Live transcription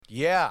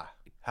Yeah.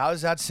 How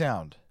does that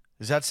sound?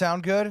 Does that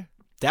sound good?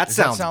 That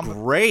sounds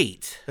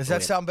great. Does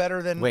that sound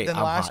better than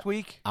last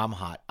week? I'm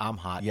hot.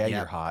 Yeah,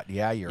 you're hot.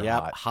 Yeah, you're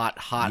hot.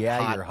 Hot. Yeah,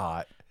 hot. you're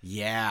hot.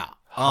 Yeah.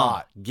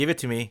 Hot. Give it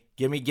to me.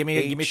 Give me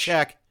a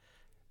check.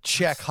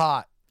 Check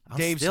hot.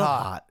 Dave's still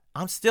hot.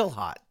 I'm still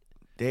hot.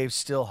 Dave's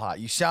still hot.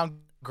 You sound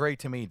great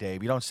to me,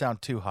 Dave. You don't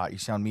sound too hot. You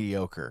sound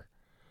mediocre.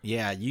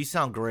 Yeah, you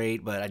sound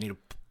great, but I need to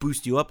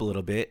boost you up a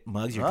little bit.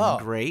 Muggs, you're doing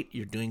great.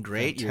 You're doing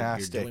great. You're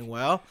doing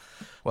well.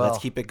 Let's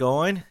keep it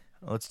going.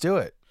 Let's do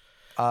it.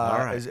 All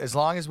right. As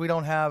long as we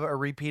don't have a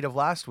repeat of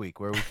last week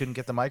where we couldn't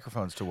get the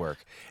microphones to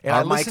work. And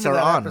Our mics are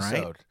on,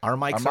 right? Our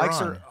mics are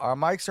on. Our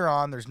mics are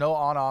on. There's no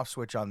on-off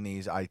switch on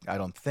these, I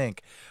don't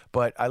think.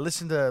 But I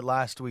listened to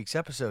last week's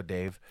episode,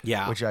 Dave,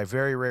 which I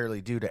very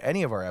rarely do to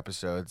any of our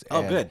episodes.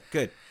 Oh,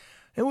 good.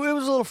 It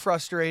was a little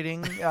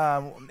frustrating,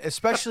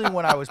 especially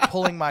when I was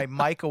pulling my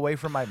mic away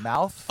from my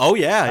mouth. Oh,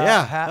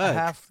 yeah.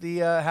 Half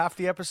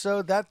the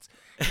episode. That's,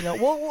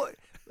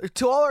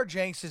 to all our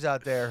janksters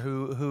out there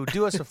who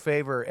do us a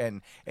favor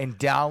and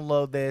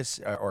download this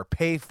or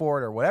pay for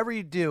it or whatever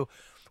you do,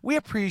 we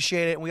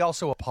appreciate it, and we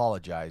also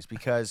apologize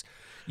because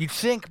you'd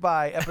think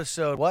by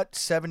episode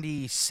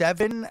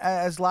 77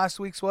 as last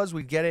week's was,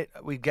 we'd get it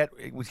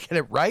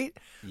right.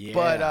 Yeah.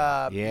 But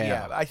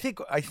I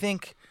think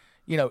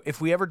if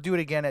we ever do it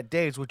again at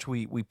Dave's, which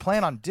we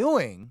plan on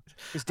doing,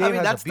 because Dave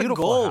has that's a beautiful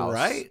the goal, house.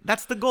 right?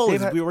 That's the goal.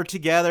 We were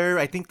together.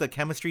 I think the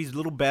chemistry's a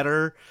little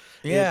better.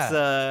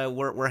 Yeah. It's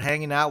we're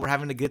hanging out. We're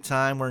having a good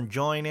time. We're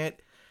enjoying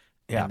it.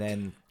 Yeah. And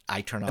then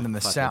I turn off and then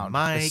the sound.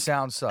 mic. The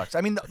sound sucks.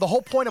 I mean, the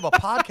whole point of a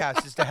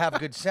podcast is to have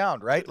good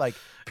sound, right? Like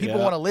people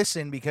want to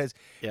listen because,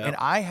 and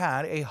I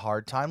had a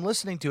hard time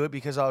listening to it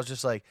because I was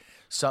just like,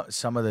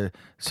 some of it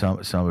I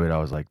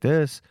was like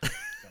this.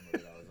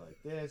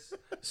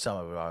 Some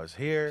of it I was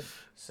here,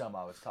 some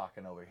I was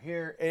talking over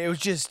here. It was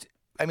just,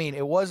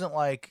 it wasn't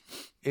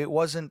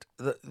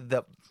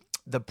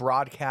the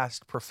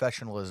broadcast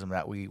professionalism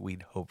that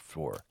we'd hoped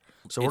for.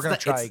 So we're going to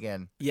try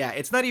again. Yeah,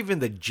 it's not even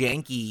the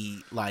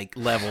janky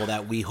level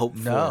that we hoped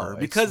for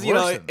because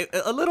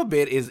a little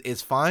bit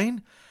is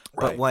fine,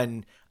 but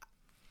when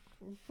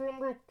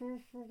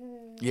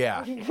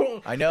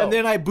I know. And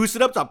then I boost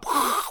it up to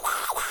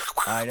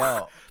I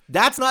know.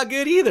 That's not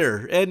good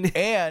either.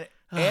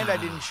 And I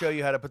didn't show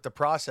you how to put the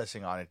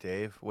processing on it,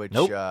 Dave, which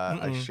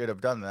I should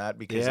have done that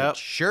because it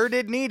sure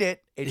did need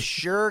it. It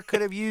sure could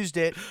have used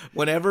it.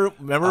 Remember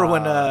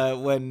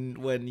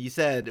when you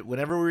said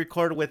whenever we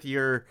record with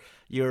your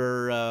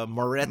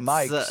Moretz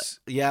mics,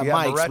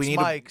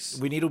 mics,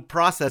 we need to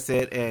process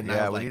it, and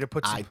we need to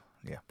put some.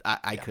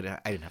 I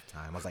didn't have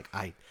time. I was like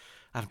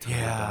I'm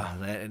totally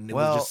done, and it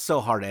was just so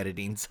hard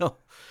editing. So.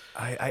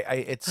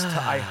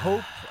 I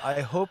hope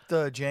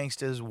the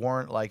janksters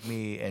weren't like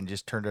me and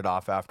just turned it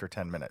off after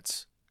 10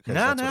 minutes.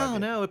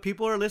 No.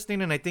 People are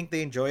listening, and I think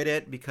they enjoyed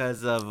it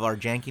because of our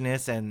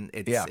jankiness, and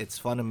it's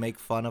fun to make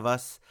fun of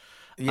us.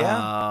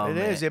 Yeah, it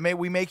is.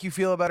 We make you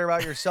feel better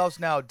about yourselves.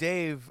 Now,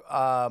 Dave,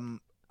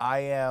 I'm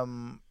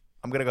gonna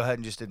go ahead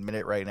and just admit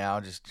it right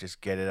now.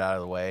 Just get it out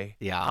of the way.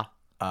 Yeah.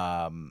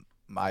 You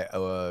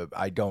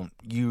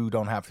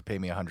don't have to pay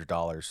me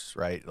 $100,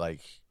 right?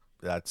 Like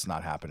that's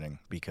not happening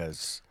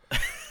because.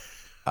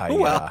 I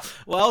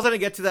was going to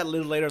get to that a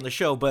little later in the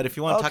show, but if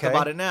you want to talk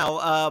about it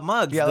now,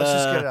 Muggs. Yeah, let's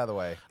just get it out of the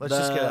way. Let's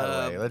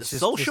just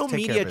social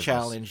media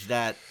challenge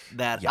that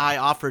I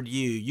offered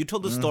you. You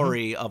told the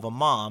story of a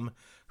mom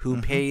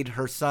who paid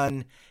her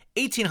son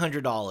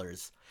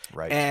 $1,800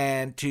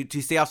 and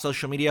to stay off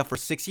social media for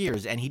 6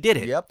 years, and he did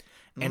it. Yep.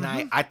 And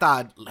I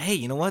thought, hey,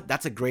 you know what?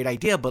 That's a great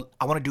idea, but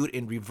I want to do it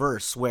in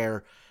reverse,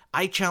 where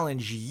I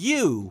challenge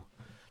you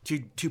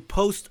to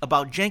post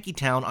about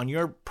Jankytown on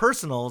your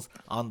personals,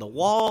 on the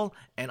wall,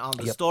 and on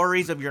the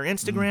stories of your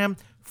Instagram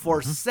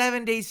for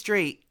 7 days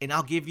straight, and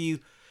I'll give you.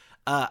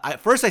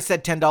 First I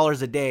said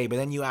 $10 a day, but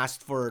then you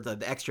asked for the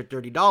extra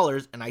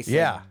 $30, and I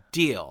said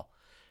deal.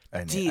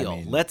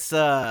 Deal. Let's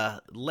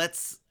do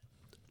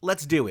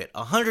it.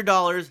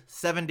 $100,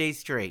 7 days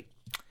straight.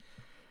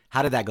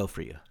 How did that go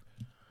for you?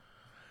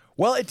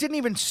 Well, it didn't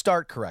even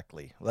start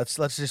correctly. Let's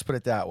just put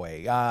it that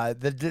way.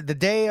 The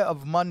day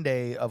of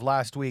Monday of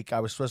last week, I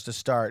was supposed to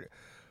start.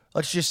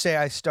 Let's just say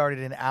I started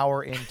an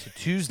hour into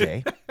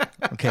Tuesday.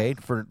 Okay,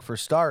 for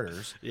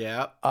starters.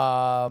 Yeah.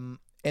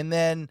 And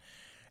then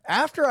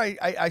after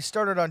I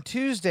started on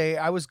Tuesday,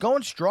 I was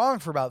going strong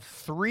for about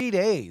 3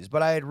 days,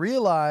 but I had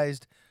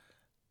realized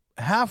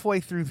halfway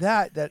through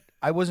that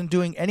I wasn't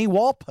doing any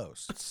wall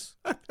posts.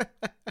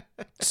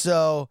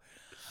 So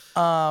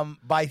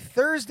by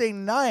Thursday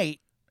night,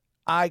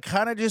 I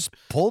kind of just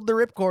pulled the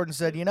ripcord and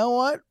said, you know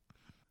what?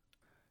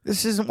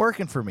 This isn't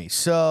working for me.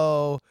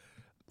 So,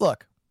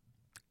 look,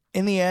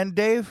 in the end,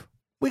 Dave,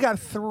 we got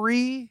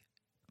 3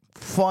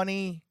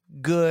 funny,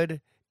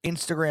 good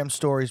Instagram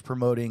stories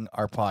promoting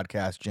our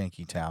podcast,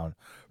 Jankytown,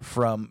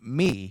 from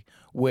me,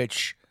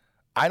 which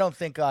I don't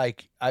think I've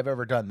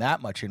ever done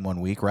that much in 1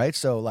 week, right?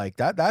 So,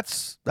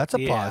 that's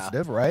a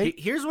positive, right?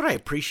 Here's what I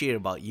appreciate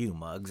about you,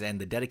 Muggs, and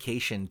the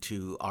dedication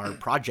to our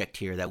project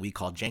here that we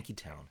call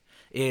Jankytown.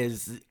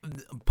 is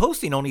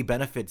posting only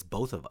benefits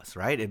both of us,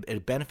 right?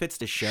 It benefits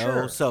the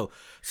show. Sure. So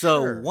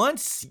Sure.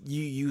 once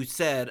you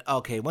said,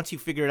 okay, once you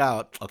figured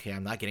out, okay,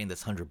 I'm not getting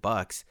this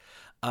 $100,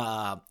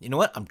 you know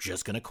what? I'm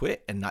just gonna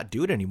quit and not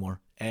do it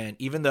anymore. And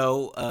even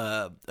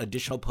though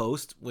additional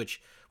posts,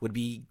 which would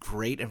be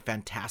great and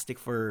fantastic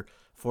for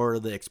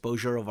the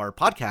exposure of our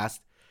podcast,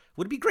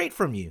 would be great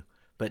from you,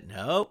 but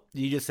no,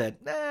 you just said,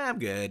 nah, I'm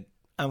good.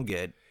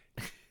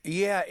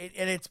 Yeah,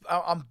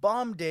 I'm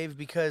bummed, Dave,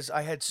 because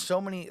I had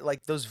so many,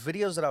 like, those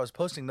videos that I was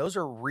posting. Those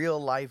are real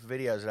life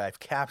videos that I've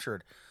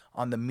captured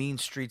on the mean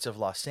streets of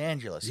Los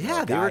Angeles. You know,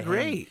 Yeah, a they guy were hang-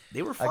 great.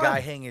 They were fun. A guy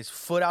hanging his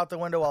foot out the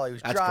window while he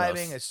was That's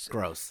driving.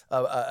 gross.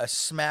 A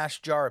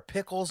smashed jar of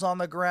pickles on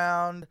the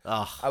ground.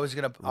 Ugh, I was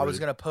rude.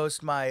 gonna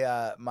post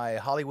my my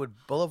Hollywood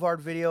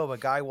Boulevard video of a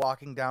guy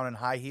walking down in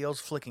high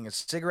heels, flicking a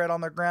cigarette on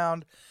the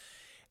ground,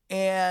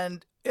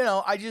 and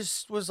I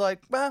just was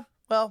like,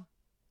 well,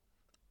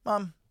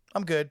 I'm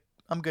good.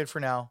 I'm good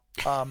for now.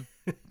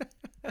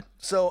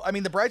 So I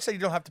mean, the bright side, you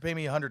don't have to pay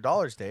me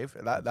 $100, Dave.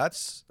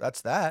 That's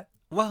that.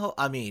 Well,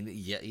 I mean,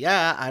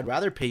 yeah, I'd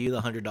rather pay you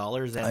the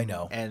 $100 and I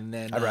know. and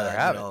then I'd rather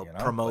have it,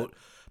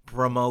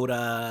 promote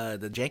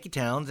the Janky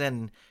Towns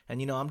and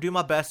I'm doing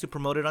my best to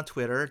promote it on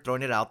Twitter,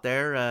 throwing it out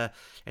there,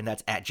 and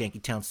that's at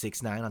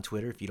JankyTown69 on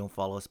Twitter if you don't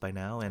follow us by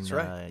now, and That's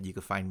right. you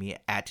can find me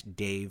at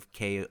Dave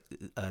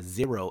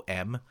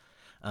K0M,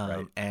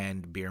 Right.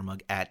 and Beer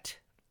Mug at.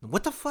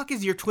 What the fuck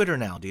is your Twitter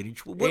now, dude?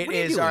 What It are you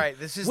is doing? all right.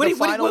 This is What the are-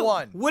 what- final what-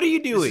 one. What are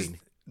you doing?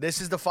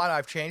 This is the final.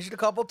 I've changed it a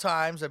couple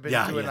times. I've been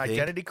Yeah, into an you think?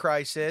 identity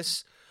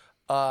crisis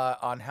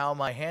on how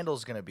my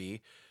handle's going to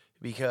be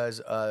because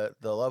the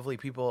lovely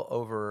people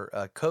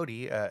over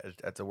Cody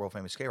at the world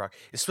famous Skate Rock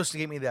is supposed to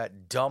give me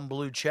that dumb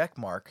blue check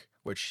mark,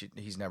 which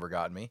he's never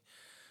gotten me.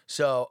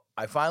 So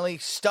I finally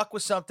stuck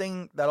with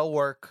something that'll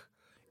work.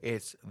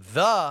 It's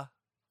the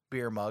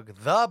beer mug,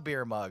 but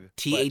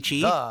THE?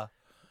 the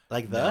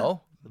Like the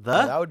no,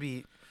 the no, that would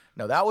be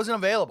no, that wasn't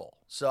available.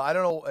 So I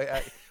don't know.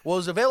 Well, it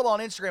was available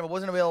on Instagram. It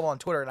wasn't available on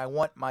Twitter, and I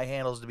want my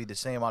handles to be the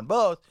same on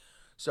both.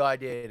 So I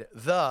did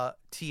the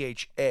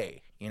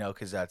THA,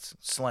 because that's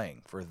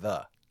slang for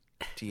the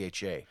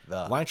THA.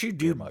 The. Why don't you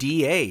beer do mug.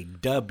 DA,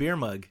 duh beer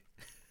mug?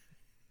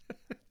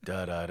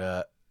 Da da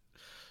da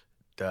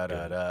da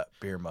da da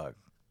beer mug.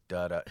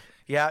 Da da.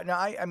 Yeah. No,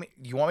 I mean,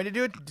 you want me to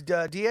do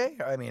it, DA?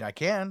 I mean, I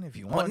can if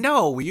you Well, want.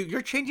 no,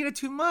 you're changing it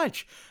too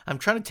much. I'm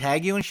trying to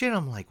tag you and shit.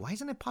 I'm like, why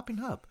isn't it popping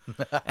up?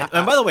 and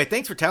by the way,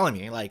 thanks for telling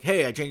me. Like,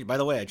 hey, I changed. By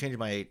the way, I changed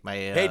my.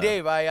 Hey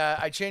Dave,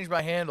 I changed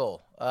my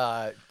handle.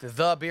 To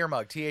the beer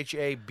mug,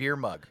 THA beer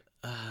mug,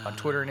 on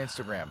Twitter and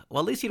Instagram.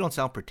 Well, at least you don't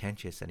sound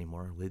pretentious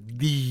anymore with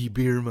the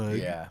beer mug.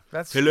 Yeah,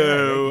 that's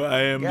Hello, yeah, I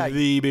am yeah,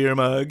 the beer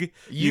mug.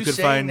 You can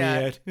saying find me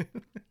that- at.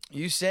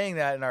 You saying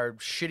that in our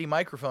shitty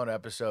microphone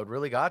episode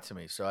really got to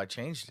me, so I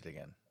changed it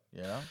again.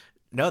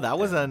 No, that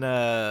was on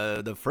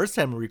the first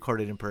time we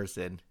recorded in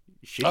person.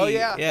 Oh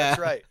yeah, that's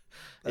right.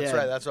 That's Yeah.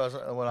 right. That's what I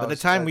was. When I By the was,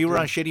 time we were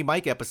on doing- Shitty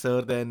Mike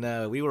episode,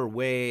 then we were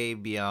way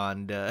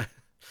beyond the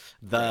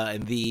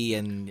and the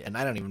and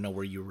I don't even know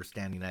where you were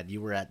standing at.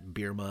 You were at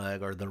Beer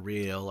Mug or The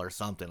Real or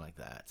something like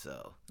that.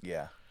 So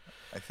Yeah,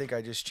 I think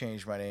I just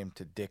changed my name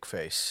to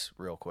Dickface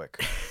real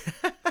quick.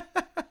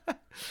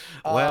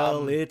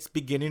 well, it's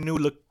beginning to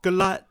look a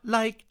lot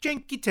like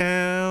Janky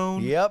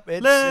Town. Yep,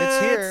 it's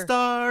Let's here.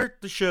 start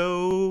the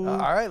show. All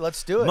right,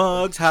 let's do it.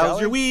 Mugs, Shall how's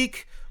your we?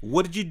 week?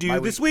 What did you do My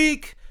this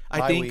week? I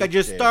My think I week,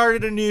 just Dave.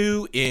 started a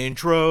new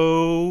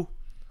intro.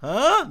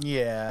 Huh?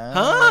 Yeah.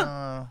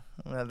 Huh?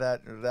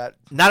 That.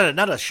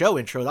 Not a show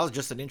intro. That was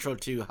just an intro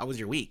to how was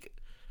your week?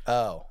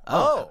 Oh.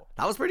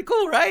 That was pretty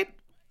cool, right?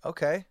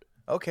 Okay.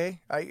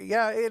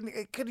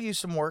 It could use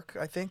some work,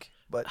 I think.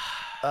 But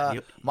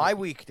You- my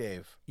week,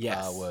 Dave,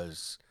 Yes.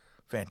 was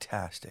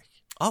fantastic.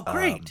 Oh,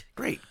 great,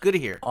 great, good to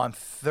hear. On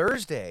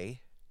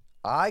Thursday,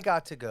 I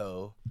got to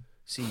go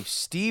see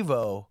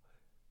Steve-O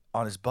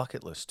on his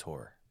bucket list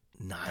tour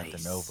Nice. at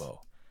the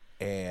Novo.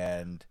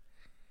 And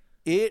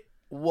it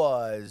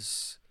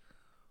was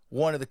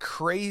one of the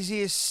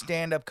craziest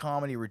stand-up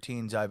comedy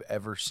routines I've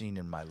ever seen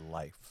in my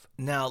life.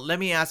 Now, let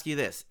me ask you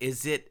this: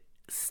 is it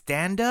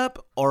stand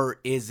up or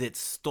is it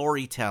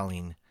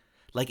storytelling?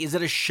 Like, is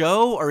it a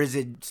show or is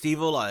it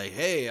Steve-O like,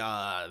 hey,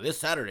 this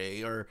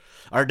Saturday, or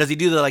does he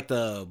do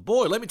the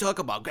boy? Let me talk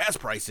about gas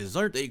prices.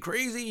 Aren't they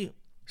crazy?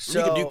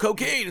 We could do So-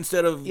 cocaine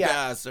instead of Yeah.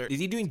 gas. Or is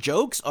he doing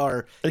jokes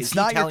or is It's he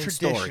not your telling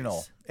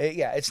traditional. stories?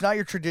 It's not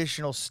your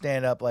traditional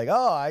stand-up like,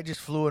 oh, I just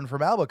flew in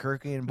from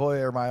Albuquerque and boy,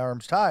 are my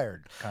arms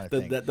tired kind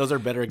of thing. Those are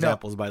better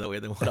examples, by the way,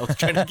 than what I was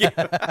trying to give.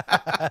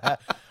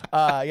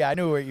 Yeah, I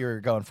knew what you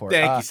were going for.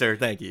 Thank you, sir.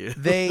 Thank you.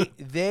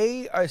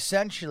 They are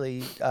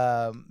essentially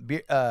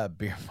beer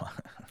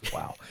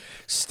wow.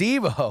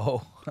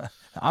 Steve-O,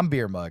 I'm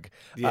Beer Mug.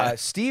 Yeah.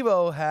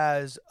 Steve-O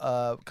has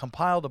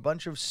compiled a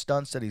bunch of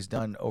stunts that he's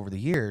done over the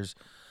years.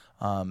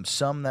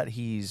 Some that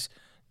he's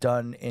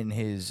done in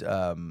his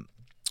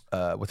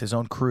with his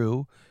own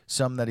crew,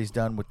 some that he's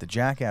done with the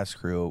Jackass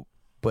crew.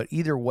 But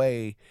either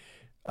way,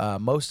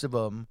 most of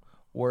them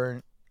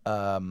weren't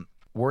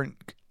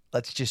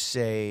let's just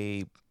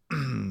say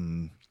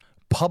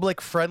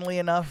public friendly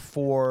enough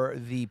for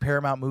the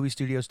Paramount Movie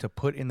Studios to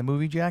put in the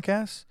movie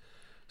Jackass.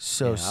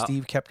 So Yeah.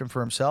 Steve kept him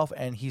for himself,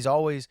 and he's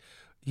always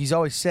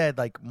said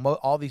like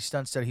all these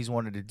stunts that he's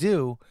wanted to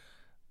do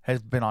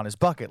has been on his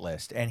bucket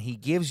list, and he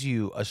gives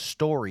you a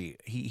story.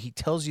 He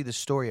tells you the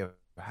story of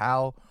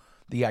how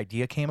the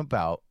idea came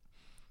about,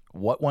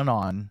 what went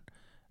on,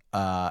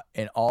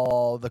 and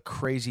all the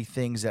crazy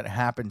things that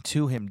happened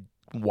to him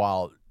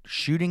while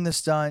shooting the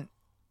stunt,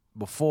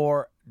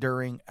 before,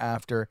 during,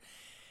 after.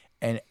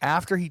 And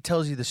after he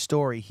tells you the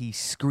story, he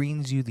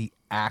screens you the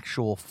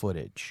actual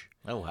footage.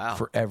 Oh, wow.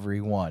 For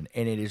everyone,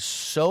 and it is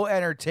so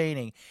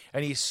entertaining,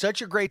 and he's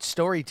such a great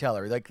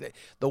storyteller. Like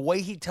the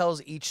way he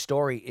tells each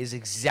story is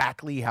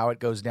exactly how it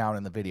goes down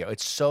in the video.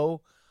 It's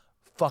so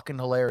fucking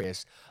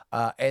hilarious.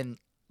 And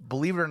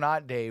believe it or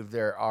not, Dave,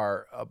 there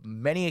are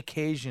many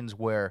occasions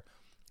where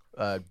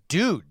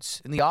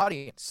dudes in the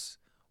audience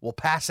will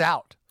pass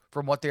out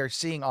from what they're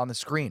seeing on the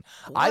screen.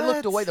 I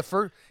looked away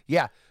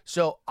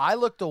so I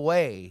looked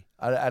away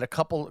at a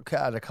couple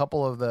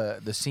of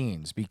the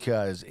scenes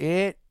because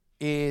it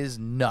is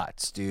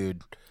nuts,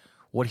 dude.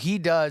 What he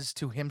does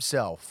to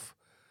himself,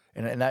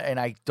 and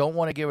I don't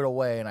want to give it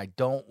away, and I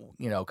don't,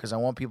 because I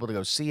want people to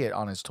go see it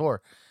on his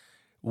tour.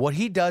 What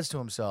he does to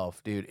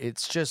himself, dude,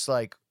 it's just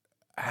like,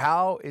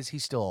 how is he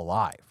still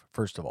alive?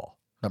 First of all,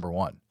 number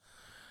one,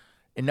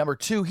 and number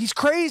two, he's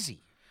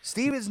crazy.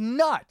 Steve is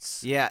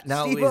nuts. Yeah.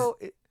 Now, Steve-O,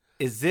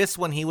 is this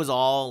when he was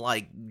all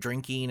like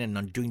drinking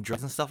and doing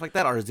drugs and stuff like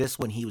that, or is this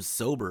when he was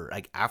sober,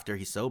 like after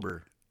he's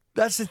sober?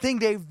 That's the thing,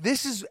 Dave.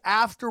 This is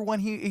after when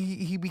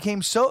he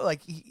became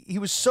he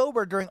was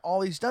sober during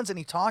all these stunts, and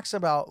he talks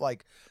about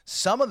like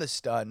some of the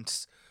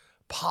stunts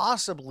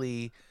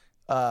possibly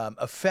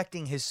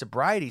affecting his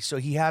sobriety. So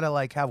he had to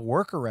like have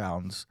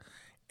workarounds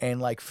and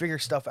like figure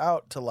stuff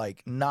out to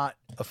like not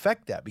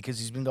affect that because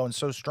he's been going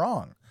so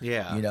strong.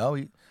 Yeah.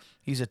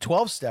 He's a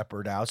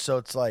 12-stepper now, so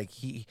it's like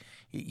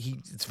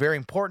it's very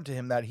important to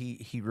him that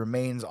he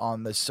remains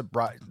on the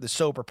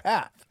sober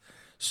path.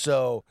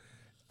 So,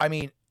 I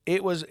mean.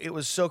 It was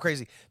so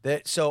crazy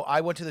so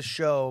I went to the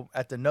show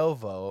at the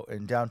Novo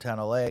in downtown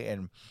LA,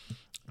 and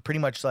pretty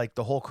much like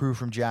the whole crew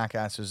from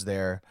Jackass was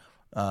there.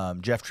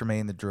 Jeff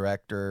Tremaine, the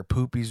director,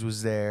 Poopies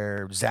was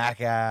there, Zach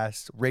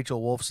Ass,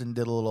 Rachel Wolfson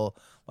did a little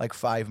like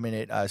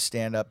 5-minute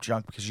stand-up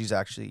junk because she's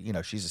actually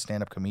she's a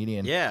stand-up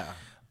comedian. Yeah.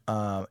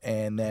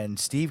 And then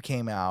Steve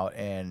came out,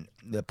 and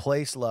the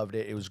place loved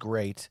it. It was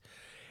great.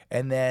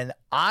 And then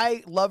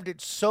I loved it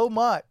so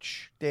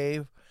much,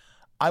 Dave.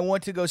 I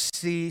went to go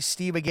see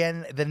Steve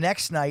again the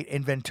next night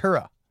in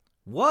Ventura.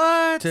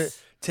 What?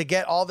 To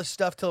get all the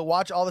stuff, to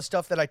watch all the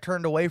stuff that I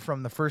turned away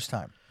from the first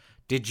time.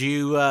 Did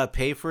you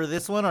pay for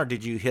this one, or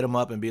did you hit him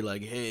up and be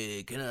like,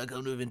 hey, can I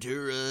come to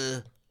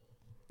Ventura?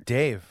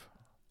 Dave.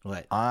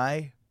 What?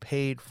 I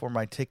paid for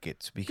my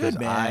tickets because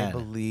I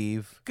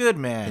believe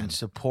in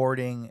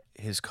supporting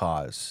his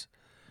cause.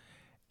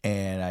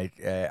 And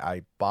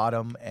I bought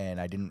them, and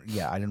I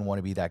didn't want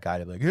to be that guy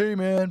to be like, hey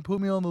man,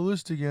 put me on the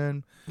list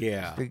again.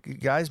 Yeah, the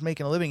guy's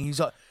making a living. He's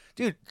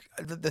dude.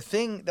 The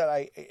thing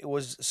that it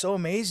was so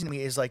amazing to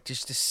me is like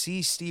just to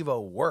see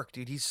Steve-O work,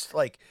 dude. He's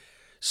like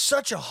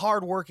such a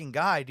hardworking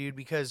guy, dude,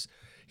 because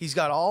he's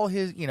got all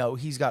his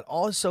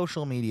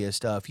social media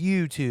stuff,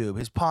 YouTube,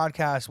 his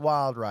podcast,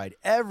 Wild Ride,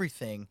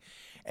 everything,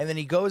 and then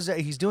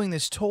he's doing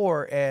this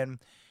tour and.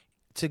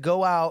 To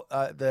go out,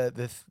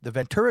 the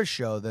Ventura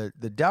show, the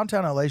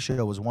downtown LA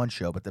show was one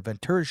show, but the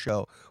Ventura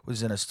show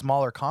was in a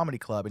smaller comedy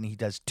club, and he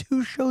does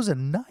 2 shows a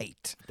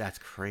night. That's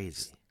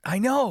crazy. I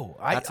know.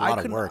 That's a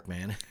lot of work,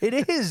 man.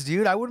 It is,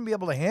 dude. I wouldn't be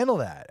able to handle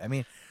that. I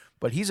mean,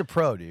 but he's a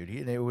pro, dude.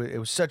 It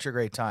was such a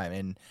great time,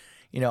 and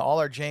all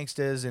our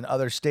Jankstas in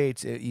other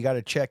states, you got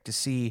to check to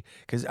see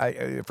because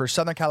for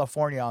Southern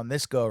California on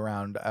this go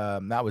around,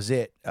 that was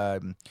it.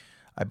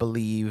 I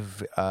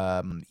believe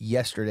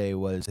yesterday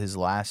was his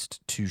last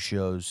 2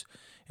 shows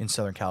in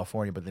Southern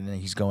California, but then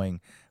he's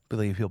going. I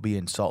believe he'll be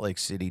in Salt Lake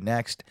City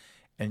next,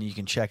 and you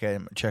can check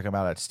him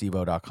out at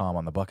steve-o.com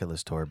on the Bucket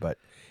List Tour. But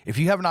if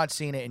you have not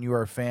seen it and you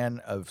are a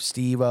fan of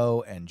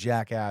Steve-O and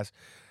Jackass,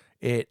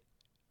 it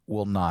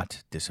will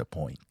not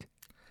disappoint.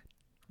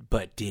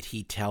 But did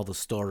he tell the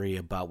story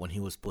about when he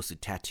was supposed to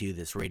tattoo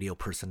this radio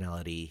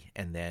personality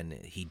and then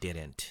he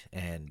didn't,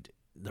 and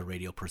the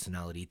radio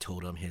personality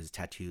told him his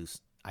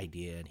tattoos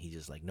idea, and he's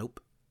just like, nope.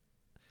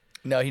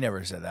 No, he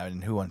never said that, and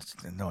no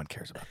one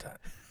cares about that.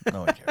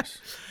 No one cares.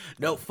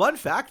 No, fun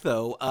fact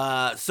though,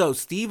 so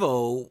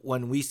Steve-O,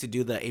 when we used to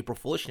do the April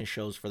Foolishness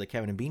shows for the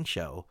Kevin and Bean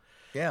show,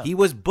 he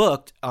was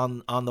booked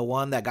on the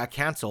one that got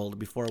canceled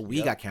before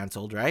we got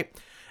canceled, right?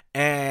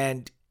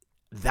 And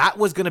that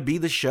was going to be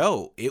the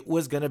show. It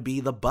was going to be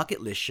the Bucket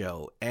List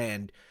show,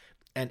 and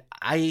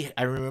I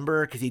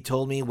remember because he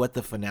told me what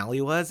the finale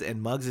was.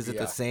 And Muggs, is it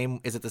the same?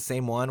 Is it the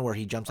same one where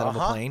he jumps out of a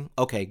plane?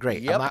 Okay,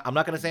 great. Yep. I'm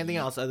not going to say anything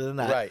else other than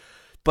that. Right.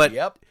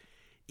 But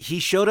he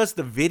showed us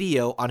the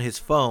video on his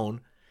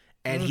phone,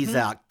 and he's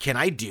like, "Can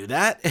I do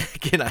that?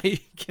 Can I?"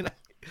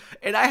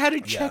 And I had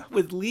to check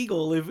with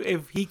legal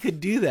if he could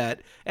do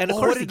that. And of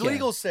course what he did can.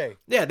 legal say?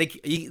 Yeah,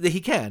 he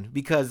can,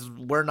 because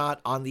we're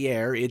not on the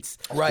air. It's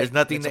There's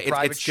nothing. It's a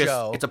private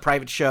show. It's a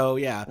private show.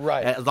 Yeah,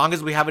 Right. As long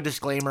as we have a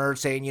disclaimer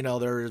saying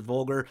there is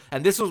vulgar,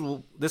 and this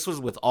was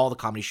with all the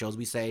comedy shows.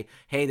 We say,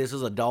 hey, this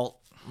is adult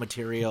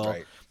material.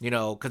 Right.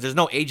 Because there's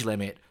no age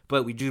limit,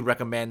 but we do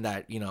recommend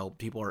that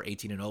people are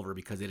 18 and over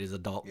because it is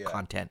adult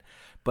content.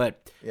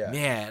 But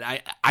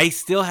man, I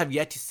still have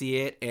yet to see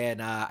it,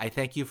 and I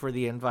thank you for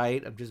the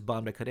invite. I'm just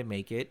bummed I couldn't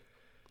make it.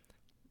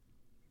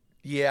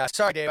 Yeah,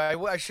 sorry, Dave.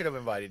 I should have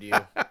invited you.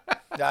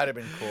 That'd have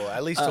been cool.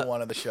 At least to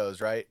one of the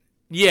shows, right?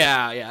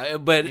 Yeah.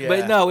 But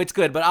no, it's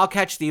good. But I'll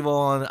catch Steve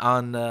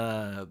on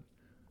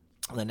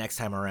the next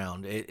time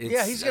around.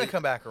 He's gonna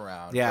come back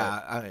around.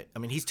 Yeah, I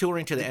mean, he's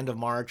touring to the end of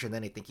March, and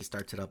then I think he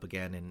starts it up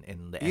again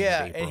in the end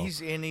of April.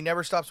 and he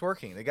never stops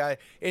working. The guy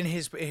in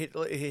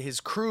his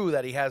crew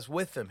that he has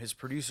with him, his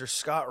producer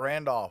Scott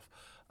Randolph,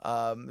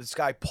 this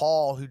guy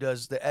Paul who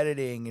does the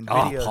editing and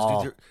videos.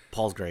 Paul.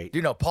 Paul's great.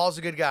 Paul's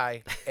a good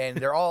guy, and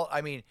they're all.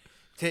 I mean,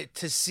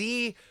 to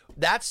see,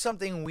 that's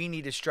something we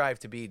need to strive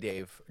to be,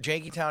 Dave.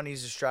 Jankytown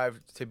needs to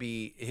strive to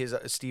be his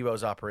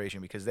Steve-O's operation,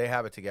 because they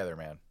have it together,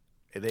 man.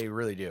 They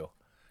really do.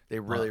 They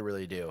really,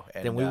 really do.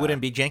 And then we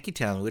wouldn't be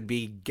Jankytown. We would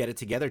be Get It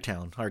Together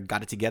Town, or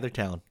Got It Together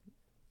Town.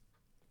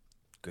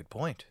 Good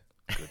point.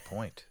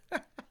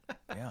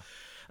 Yeah.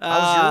 How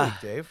was your week,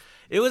 Dave?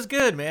 It was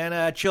good, man.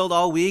 I chilled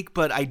all week,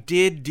 but I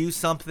did do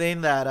something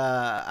that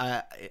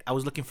I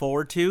was looking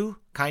forward to,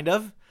 kind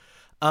of.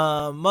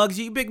 Muggs,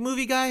 you a big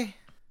movie guy?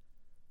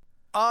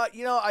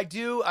 I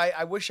do.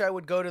 I wish I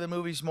would go to the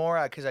movies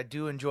more, because I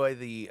do enjoy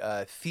the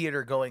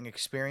theater going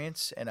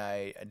experience, and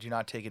I do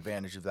not take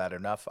advantage of that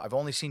enough. I've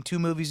only seen 2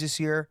 movies this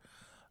year.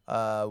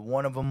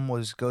 One of them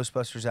was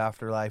Ghostbusters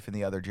Afterlife, and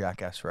the other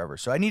Jackass Forever.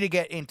 So I need to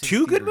get into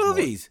 2 good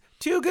movies. More.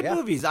 2 good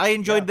movies. I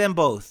enjoyed them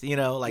both.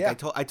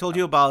 I told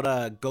you about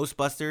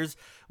Ghostbusters,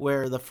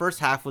 where the first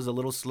half was a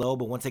little slow,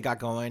 but once it got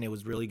going, it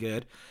was really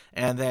good.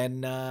 And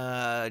then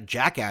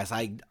Jackass,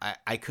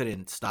 I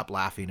couldn't stop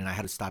laughing, and I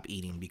had to stop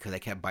eating because I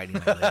kept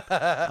biting my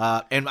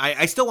lip. And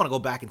I still want to go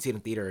back and see it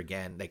in theater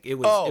again. Like it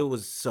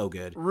was so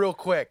good. Real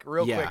quick.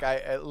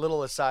 A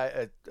little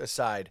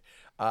aside.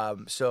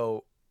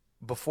 So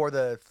before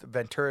the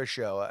Ventura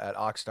show at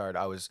Oxnard,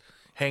 I was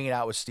hanging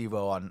out with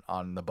Steve-O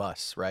on the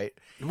bus, right?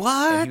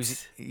 What?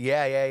 And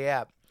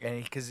yeah.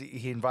 And because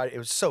he invited, it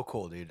was so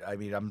cool, dude. I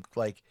mean, I'm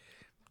like,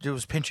 I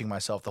was pinching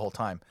myself the whole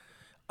time.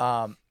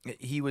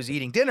 He was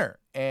eating dinner,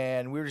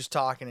 and we were just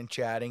talking and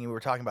chatting, and we were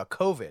talking about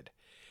COVID.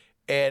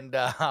 And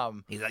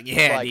he's like,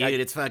 "Yeah, dude,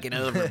 it's fucking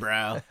over,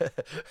 bro."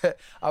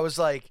 I was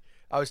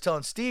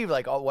telling Steve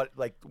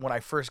when I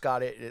first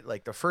got it,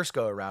 like the first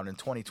go around in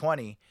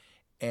 2020,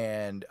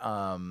 and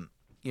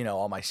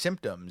all my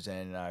symptoms,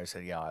 and I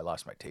said, I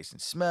lost my taste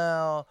and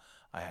smell.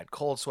 I had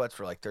cold sweats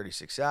for like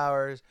 36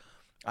 hours.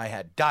 I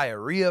had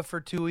diarrhea for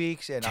 2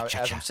 weeks, and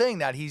as I'm saying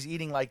that, he's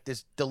eating like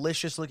this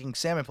delicious looking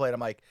salmon plate. I'm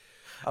like,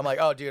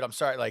 oh, dude, I'm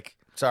sorry. Like,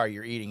 sorry,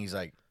 you're eating. He's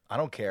like, I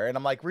don't care. And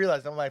I'm like,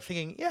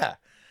 thinking, yeah.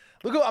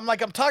 Look, I'm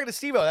talking to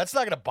Steve-O. That's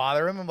not gonna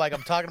bother him.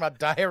 I'm talking about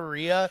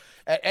diarrhea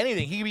at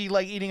anything. He could be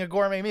like eating a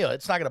gourmet meal.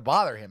 It's not gonna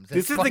bother him.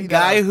 This is the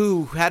guy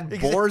who had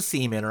boar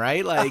semen,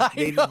 right? Like,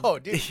 I know,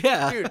 dude.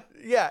 Yeah, dude.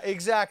 Yeah,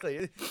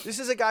 exactly. This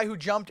is a guy who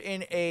jumped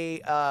into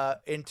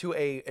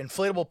a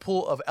inflatable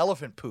pool of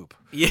elephant poop.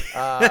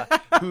 Yeah.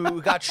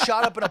 Who got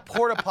shot up in a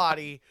porta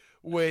potty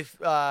with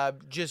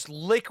just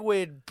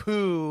liquid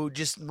poo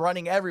just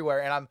running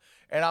everywhere, and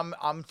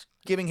I'm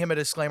giving him a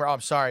disclaimer. Oh,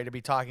 I'm sorry to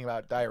be talking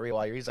about diarrhea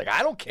while he's like,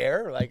 I don't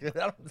care. Like,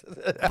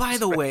 by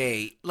the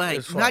way,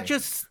 like, not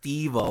just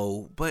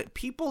Steve-O, but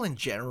people in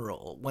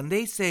general, when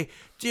they say,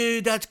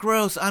 dude, that's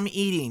gross, I'm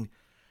eating.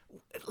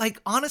 Like,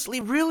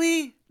 honestly,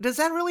 really? Does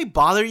that really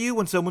bother you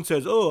when someone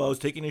says, oh, I was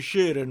taking a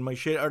shit and my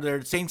shit, or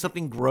they're saying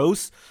something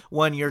gross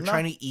when you're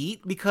trying to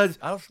eat? Because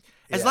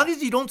as long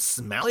as you don't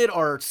smell it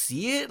or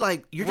see it,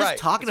 like, you're just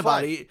talking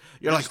about it.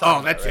 You're like,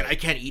 oh, that's it. I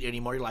can't eat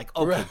anymore. You're like,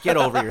 okay, get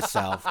over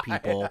yourself,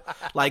 people.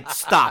 Like,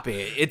 stop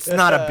it. It's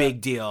not a big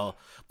deal.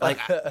 Like,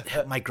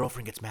 my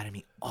girlfriend gets mad at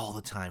me all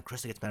the time.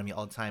 Krista gets mad at me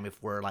all the time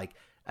if we're, like,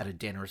 at a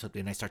dinner or something,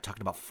 and I start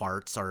talking about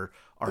farts or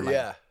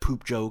like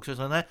poop jokes or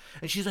something like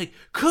that. And she's like,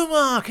 come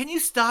on, can you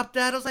stop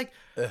that? I was like,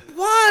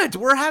 what?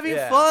 We're having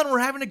fun. We're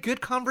having a good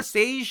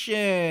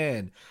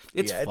conversation.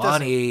 It's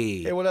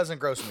funny. It doesn't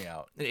gross me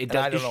out. It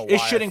does. I don't know why.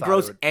 It shouldn't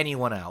gross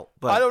anyone out.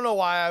 But I don't know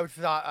why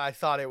I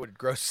thought it would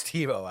gross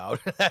Steve-O out.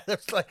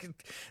 That's like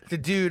the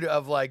dude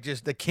of like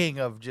just the king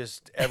of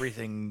just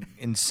everything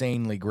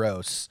insanely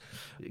gross.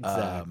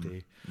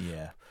 Exactly.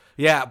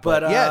 Yeah,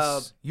 but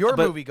yes, your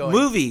movie going.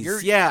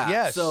 Movies,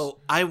 yes. So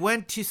I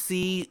went to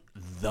see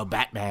The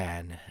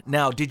Batman.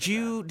 Now, do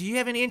you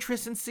have any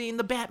interest in seeing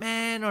The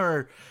Batman,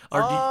 or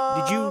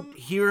did you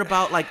hear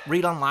about, like,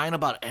 read online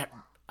about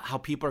how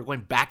people are going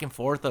back and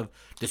forth of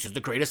this is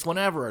the greatest one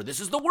ever, or this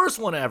is the worst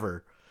one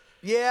ever?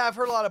 Yeah, I've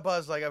heard a lot of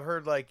buzz. Like, I've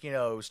heard, like, it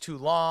was too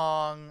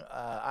long.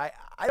 I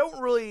don't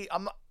really.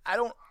 I'm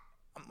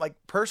like,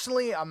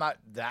 personally, I'm not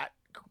that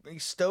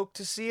stoked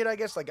to see it. I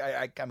guess. Like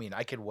I mean,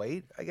 I could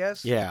wait. I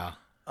guess. Yeah.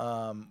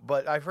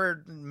 But I've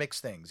heard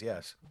mixed things.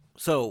 Yes.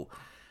 So,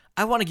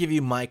 I want to give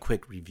you my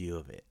quick review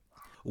of it.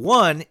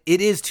 One,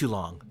 it is too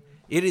long.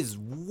 It is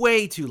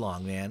way too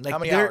long, man. Like, how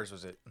many hours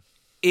was it?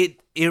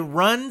 It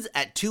runs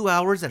at 2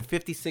 hours and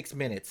 56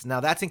 minutes. Now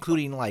that's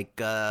including like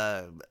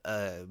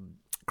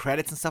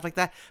credits and stuff like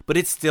that, but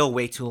it's still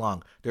way too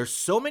long. There's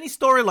so many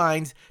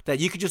storylines that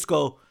you could just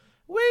go,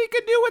 we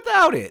could do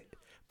without it.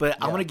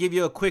 But I want to give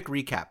you a quick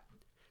recap.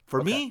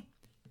 For me,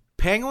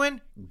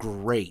 Penguin,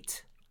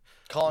 great.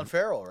 Colin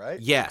Farrell, right?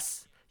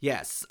 Yes.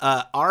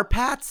 R.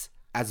 Pats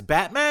as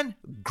Batman,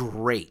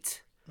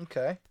 great.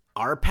 Okay.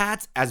 R.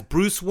 Pats as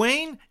Bruce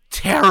Wayne,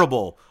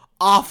 terrible,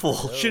 awful.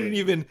 Really?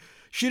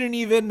 Shouldn't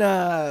even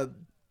have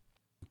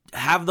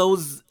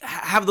those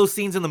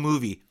scenes in the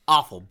movie.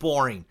 Awful,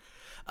 boring.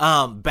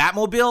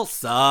 Batmobile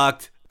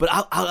sucked. But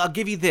I'll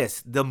give you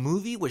this: the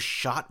movie was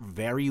shot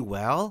very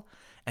well,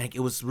 and it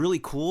was really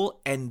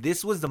cool. And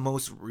this was the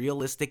most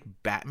realistic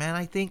Batman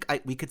I think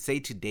we could say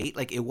to date.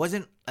 Like, it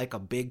wasn't like a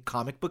big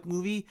comic book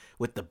movie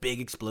with the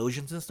big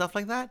explosions and stuff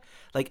like that.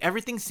 Like,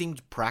 everything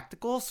seemed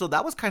practical, so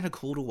that was kind of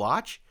cool to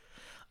watch.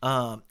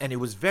 And it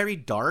was very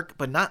dark,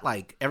 but not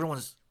like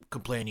everyone's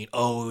complaining,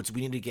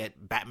 we need to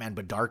get Batman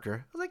but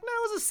darker. I was like, no,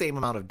 it was the same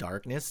amount of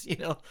darkness, you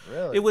know.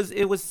 Really?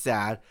 It was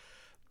sad,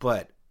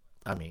 but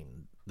I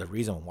mean, the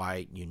reason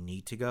why you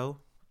need to go,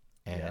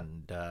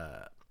 and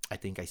I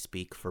think I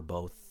speak for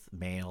both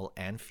male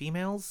and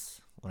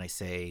females when I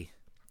say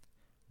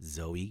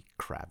Zoe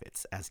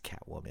Kravitz as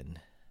Catwoman.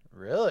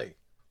 Really?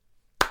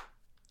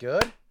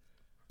 Good?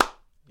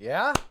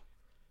 Yeah?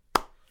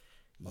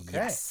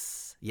 Okay.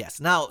 Yes.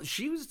 Now,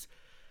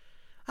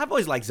 I've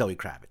always liked Zoe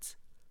Kravitz.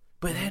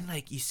 But then,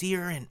 like, you see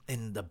her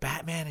in the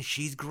Batman, and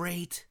she's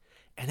great.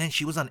 And then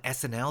she was on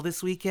SNL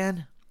this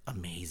weekend.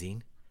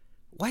 Amazing.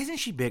 Why isn't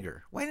she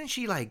bigger? Why isn't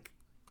she, like,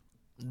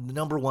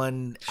 number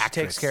one actress? She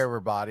takes care of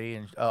her body.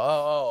 And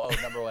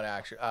number one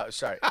actress.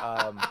 Sorry.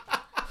 I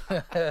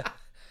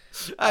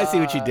see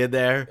what you did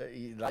there.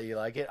 You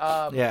like it?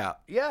 Yeah.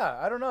 Yeah,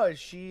 I don't know. Is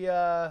she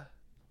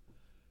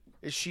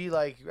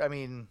like, I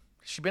mean,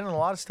 has she been in a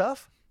lot of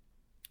stuff?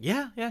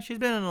 Yeah, she's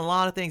been in a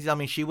lot of things. I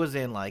mean, she was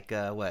in like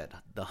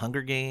The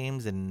Hunger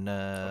Games and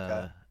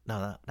no,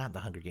 not The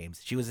Hunger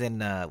Games. She was in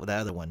the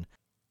other one,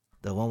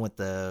 the one with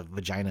the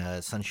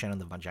vagina, Sunshine on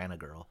the Vagina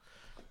Girl.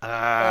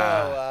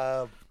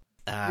 Yeah.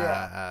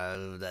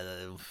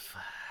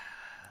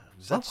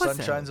 Is that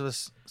Sunshines of a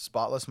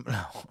Spotless?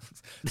 No,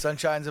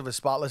 Sunshines of a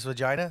Spotless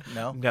Vagina.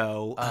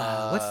 No.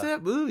 What's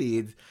that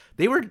movie?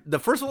 The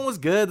first one was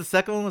good, the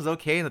second one was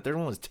okay, and the third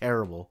one was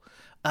terrible.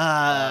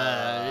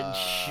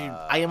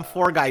 I Am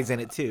Four Guy's in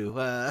it too.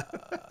 I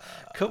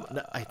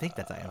think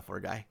that's I Am Four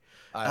Guy.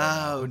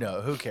 I don't know.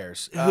 Who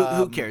cares?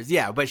 Who cares?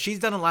 Yeah, but she's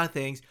done a lot of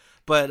things.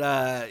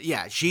 But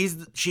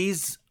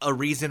she's a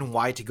reason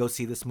why to go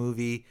see this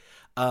movie.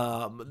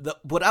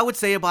 What I would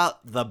say about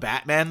the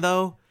Batman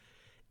though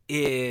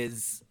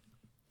is,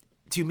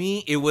 to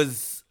me, it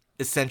was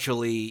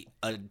essentially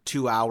a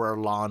 2-hour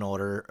Law and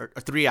Order or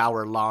a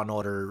 3-hour Law and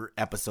Order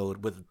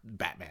episode with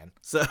Batman.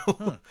 So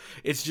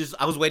it's just,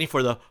 I was waiting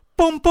for the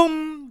boom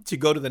boom to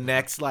go to the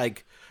next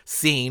like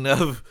scene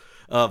of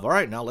all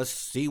right, now let's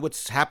see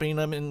what's happening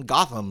in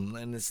Gotham,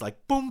 and it's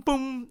like boom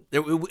boom.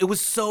 It was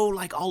so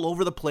like all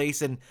over the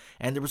place, and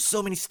there were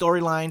so many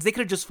storylines. They could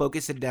have just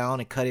focused it down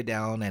and cut it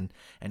down, and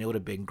it would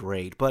have been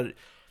great. But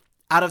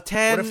out of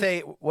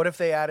 10, what if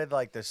they added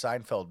like the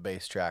Seinfeld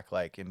bass track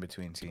like in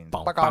between scenes?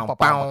 That'd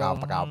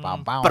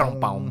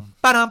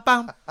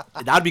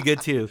be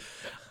good too.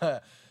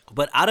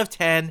 But out of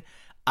 10,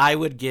 I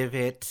would give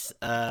it 6.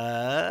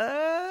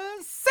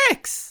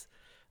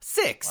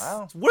 6.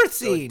 Wow. It's worth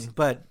seeing,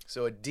 but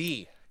so a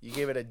D. You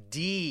gave it a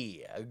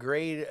D, a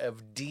grade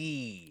of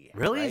D.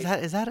 Really?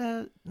 Right? Is that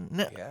a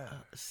no,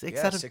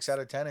 6 out of 6 out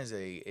of 10 is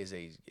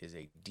a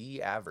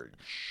D average.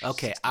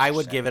 Okay, I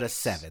would give it a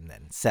 7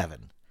 then.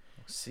 7.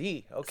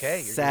 C. Okay.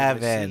 You're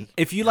 7.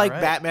 If you like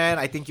right. Batman,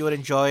 I think you would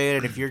enjoy it.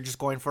 And if you're just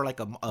going for like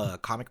a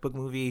comic book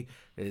movie,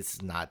 this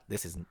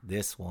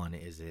one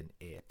isn't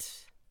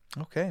it.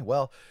 Okay.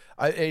 Well,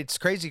 it's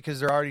crazy because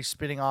they're already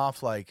spinning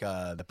off like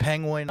the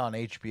Penguin on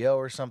HBO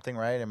or something,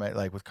 right? Am I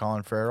like with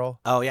Colin Farrell?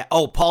 Oh yeah.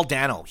 Oh, Paul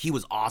Dano. He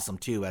was awesome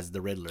too as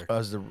the Riddler.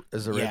 As the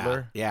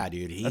Riddler. Yeah,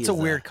 dude. That's a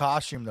weird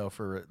costume though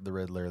for the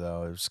Riddler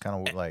though. It was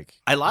kind of like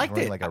I liked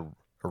it. Like a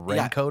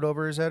raincoat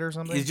over his head or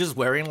something. He's just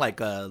wearing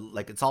like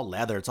it's all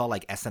leather. It's all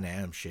like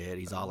S&M shit.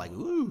 He's all like,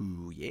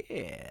 ooh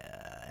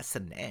yeah,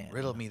 S&M.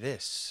 Riddle me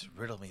this,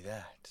 riddle me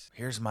that.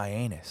 Here's my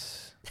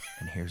anus,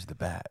 and here's the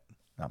bat.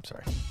 No, I'm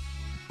sorry.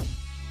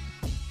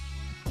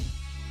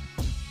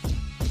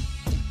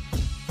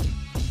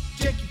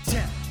 Janky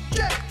Town,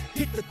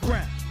 hit the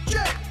ground.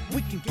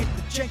 We can get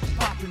the janky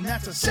poppin',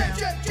 that's a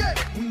sound.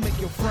 We make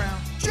your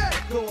frown,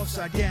 go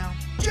upside down.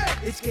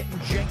 It's getting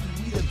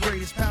janky, we the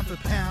greatest pound for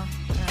pound.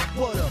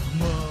 What up,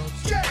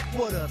 Muggs?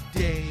 What up,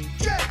 Dave?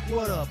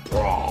 What up,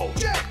 Bro?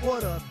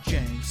 What up,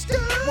 James?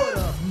 What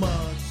up,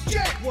 Muggs?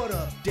 What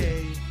up,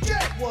 Dave?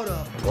 What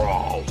up,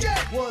 Bro?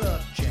 What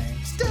up,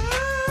 James?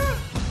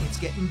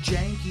 getting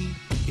janky.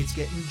 It's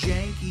getting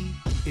janky.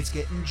 It's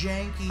getting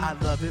janky. I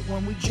love it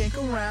when we jank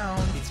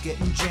around. It's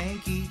getting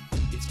janky.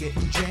 It's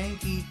getting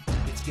janky.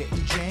 It's getting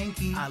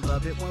janky. I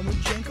love it when we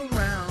jank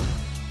around.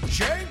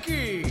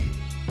 Janky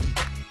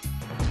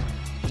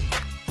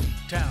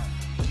Town.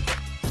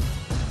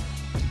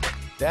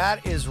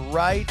 That is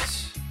right.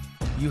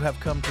 You have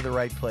come to the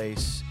right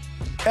place.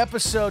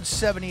 Episode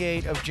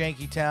 78 of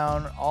Janky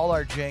Town. All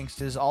our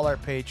Jankstas, all our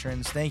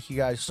patrons, thank you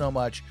guys so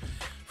much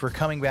for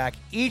coming back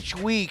each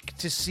week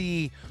to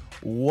see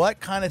what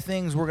kind of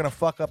things we're going to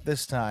fuck up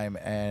this time.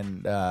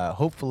 And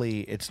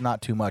hopefully it's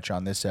not too much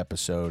on this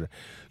episode.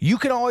 You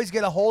can always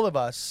get a hold of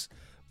us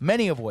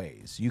many of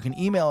ways. You can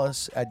email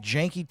us at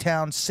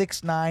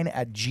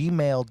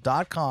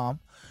jankytown69@gmail.com.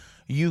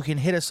 You can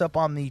hit us up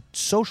on the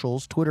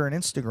socials, Twitter and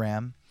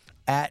Instagram,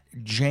 at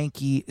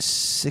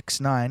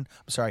Janky69. I'm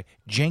sorry,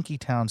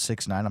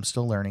 Jankytown69. I'm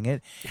still learning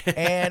it.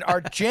 And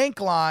our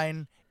Jank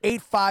line,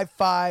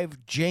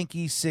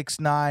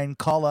 855-Janky69.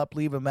 Call up,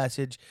 leave a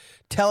message.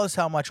 Tell us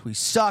how much we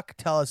suck.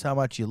 Tell us how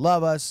much you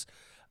love us.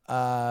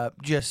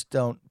 Just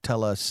don't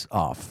tell us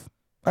off.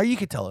 Or you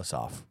could tell us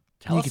off.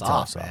 Tell us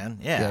off, man.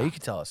 Yeah. You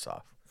can tell us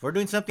off. If we're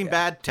doing something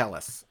bad, tell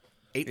us.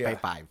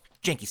 855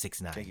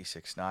 Janky69.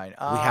 Janky69.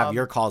 We have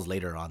your calls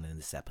later on in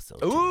this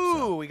episode.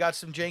 Ooh, we got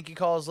some janky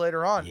calls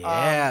later on.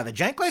 Yeah, the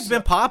jank line's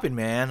been popping,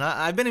 man.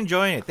 I've been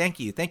enjoying it. Thank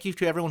you. Thank you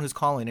to everyone who's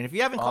calling. And if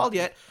you haven't called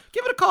yet,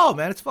 give it a call,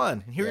 man. It's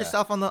fun. Hear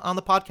yourself on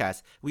the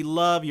podcast. We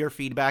love your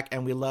feedback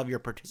and we love your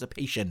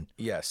participation.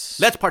 Yes.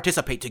 Let's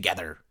participate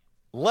together.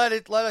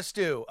 Let us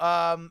do.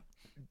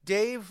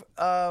 Dave,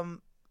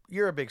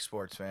 you're a big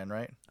sports fan,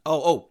 right?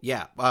 Oh,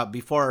 yeah.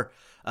 Before,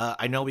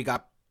 I know we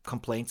got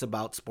complaints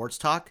about sports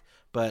talk,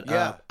 but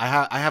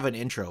I have an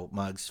intro,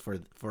 Muggs, for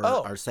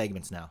our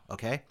segments now,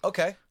 okay?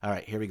 Okay. All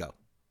right, here we go.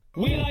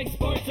 We like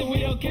sports and we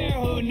don't care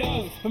who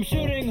knows. From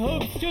shooting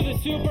hoops to the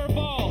Super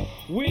Bowl.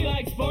 We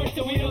like sports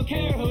and we don't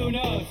care who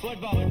knows.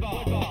 Football,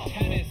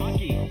 tennis,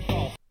 hockey,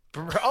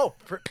 golf.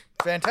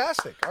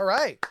 Fantastic. All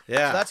right.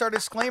 Yeah. So that's our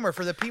disclaimer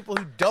for the people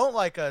who don't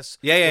like us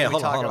Yeah. when we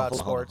Hold talk on, about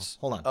sports.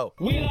 Hold on. Oh.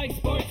 We like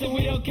sports and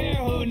we don't care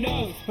who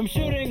knows. From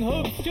shooting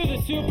hoops to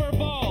the Super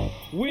Bowl.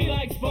 We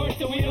like sports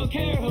and we don't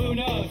care who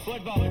knows.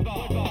 Football,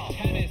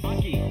 tennis,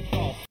 hockey,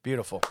 golf.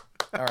 Beautiful.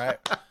 All right.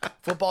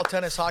 Football,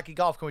 tennis, hockey,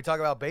 golf. Can we talk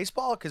about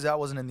baseball? Because that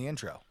wasn't in the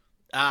intro.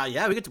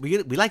 Yeah, we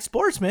like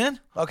sports, man.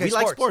 Okay, we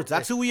like sports.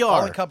 That's who we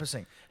are. All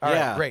encompassing. All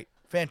right, great.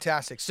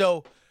 Fantastic.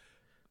 So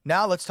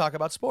now let's talk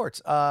about sports.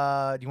 Do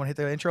you want to hit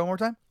the intro one more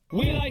time?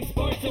 We like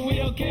sports and we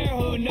don't care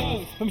who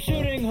knows. From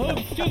shooting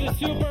hoops to the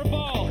Super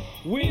Bowl.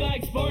 We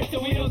like sports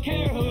and we don't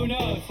care who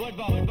knows.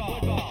 Football,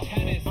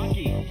 tennis,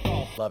 hockey,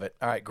 golf. Love it.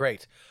 All right,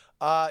 great.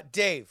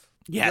 Dave,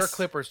 Yes. you're a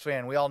Clippers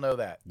fan. We all know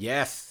that.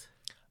 Yes.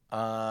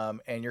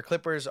 And your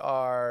Clippers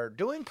are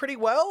doing pretty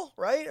well,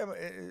 right?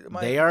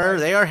 They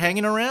are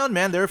hanging around,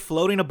 man. They're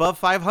floating above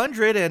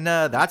 500, and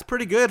that's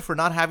pretty good for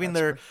not having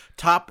their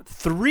top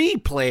 3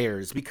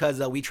 players because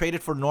we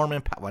traded for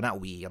Norman Powell. Well,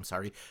 not we. I'm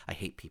sorry. I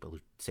hate people who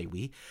say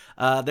we.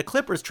 The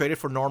Clippers traded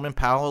for Norman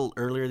Powell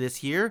earlier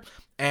this year,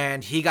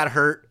 and he got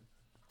hurt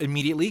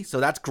immediately,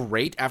 so that's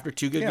great after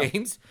 2 good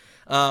games.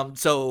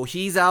 So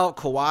he's out.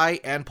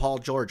 Kawhi and Paul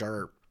George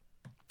are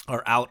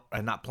out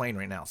and not playing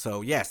right now.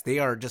 So, yes, they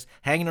are just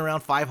hanging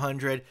around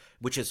 500,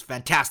 which is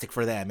fantastic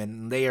for them.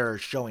 And they are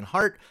showing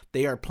heart.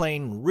 They are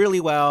playing really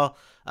well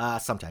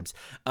sometimes.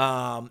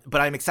 But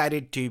I'm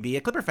excited to be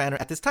a Clipper fan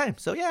at this time.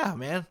 So, yeah,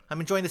 man, I'm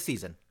enjoying the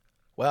season.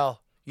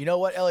 Well, you know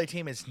what LA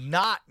team is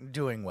not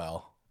doing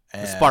well?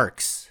 The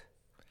Sparks.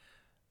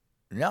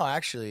 No,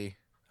 actually,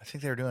 I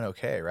think they're doing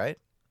okay, right?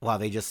 Wow,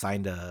 they just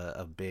signed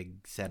a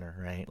big center,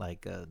 right?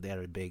 Like they had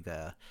a big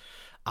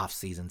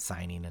off-season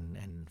signing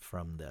and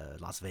from the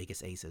Las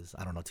Vegas Aces.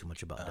 I don't know too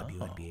much about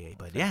WNBA,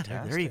 but yeah,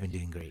 they're even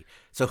doing great.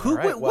 So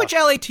which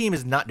LA team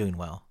is not doing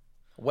well?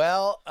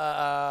 Well,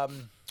 I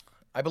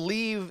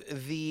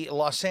believe the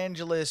Los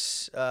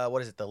Angeles,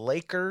 the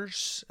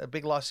Lakers, a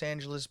big Los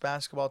Angeles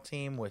basketball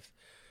team with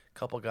a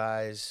couple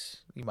guys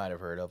you might have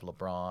heard of,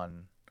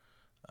 LeBron,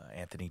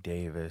 Anthony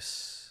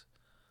Davis,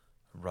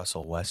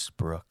 Russell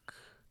Westbrook.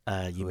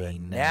 You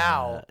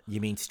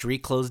mean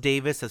Street Clothes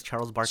Davis, as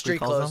Charles Barkley Street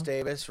calls Clothes him?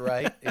 Davis,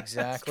 right?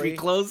 Exactly. Street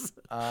Clothes.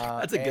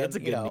 That's a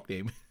good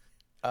nickname.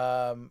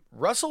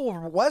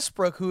 Russell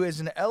Westbrook, who is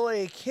an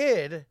LA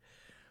kid,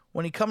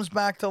 when he comes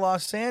back to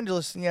Los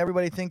Angeles, and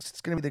everybody thinks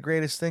it's going to be the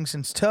greatest thing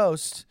since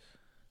toast.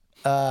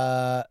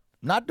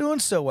 Not doing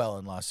so well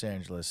in Los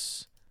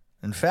Angeles.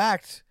 In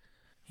fact,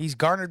 he's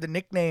garnered the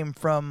nickname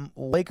from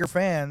Laker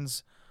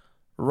fans,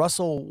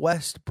 Russell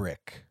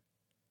Westbrick.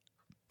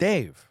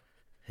 Dave.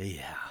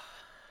 Yeah.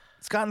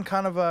 It's gotten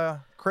kind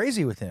of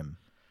crazy with him.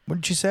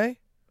 Wouldn't you say?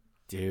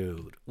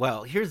 Dude.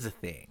 Well, here's the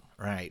thing,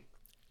 right?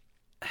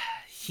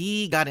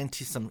 He got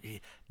into some,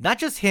 not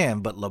just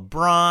him, but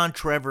LeBron,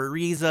 Trevor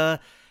Ariza,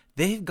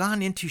 they've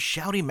gone into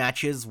shouting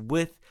matches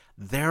with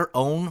their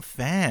own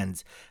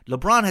fans.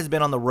 LeBron has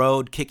been on the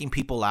road kicking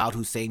people out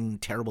who's saying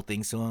terrible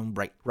things to him.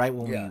 Right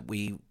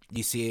when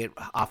you see it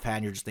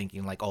offhand, you're just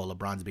thinking like, oh,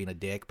 LeBron's being a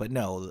dick. But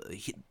no,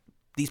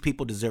 these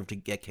people deserve to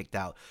get kicked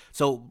out.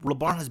 So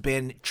LeBron has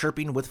been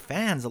chirping with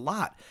fans a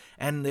lot.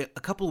 And a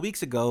couple of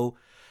weeks ago,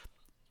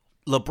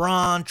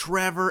 LeBron,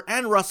 Trevor,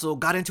 and Russell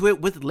got into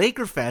it with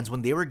Laker fans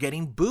when they were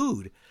getting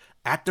booed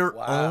at their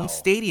own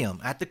stadium,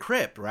 at the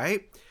crypt,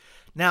 right?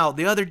 Now,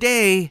 the other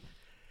day,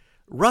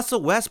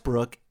 Russell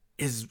Westbrook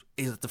is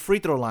at the free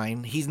throw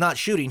line. He's not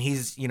shooting.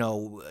 He's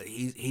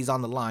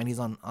on the line. He's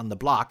on the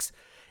blocks.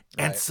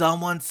 And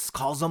someone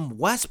calls him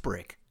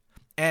Westbrook.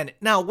 And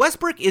now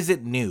Westbrook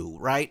isn't new,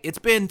 right? It's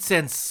been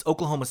since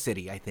Oklahoma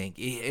City, I think.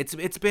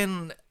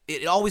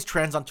 It always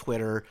trends on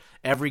Twitter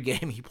every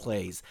game he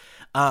plays.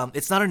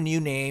 It's not a new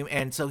name,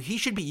 and so he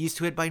should be used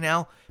to it by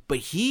now. But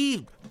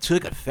he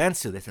took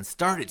offense to this and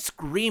started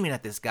screaming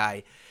at this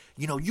guy.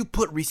 You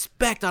put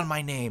respect on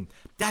my name.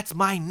 That's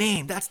my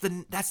name. That's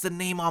the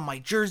name on my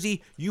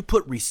jersey. You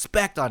put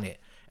respect on it.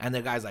 And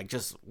the guy's like,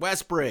 just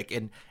Westbrook.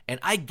 And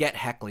I get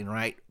heckling,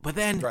 right? But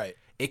then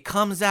it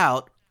comes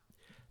out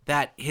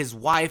that his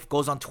wife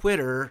goes on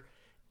Twitter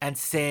and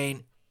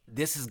saying,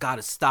 this has got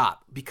to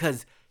stop.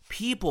 Because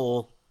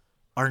people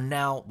are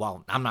now,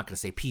 well, I'm not going to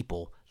say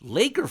people,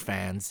 Laker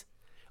fans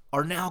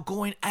are now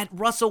going at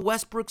Russell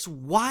Westbrook's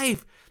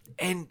wife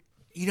and,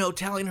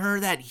 telling her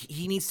that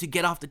he needs to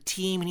get off the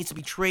team. He needs to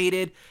be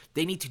traded.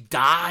 They need to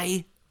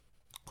die.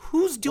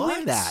 Who's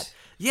doing that?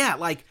 Yeah,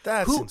 like,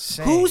 that's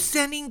insane. Who's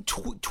sending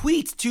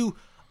tweets to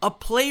a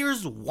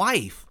player's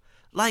wife?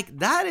 Like,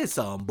 that is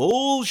some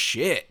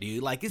bullshit,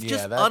 dude. Like, it's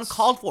just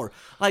uncalled for.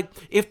 Like,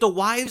 if the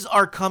wives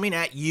are coming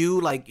at you,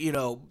 like,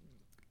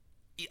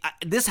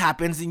 this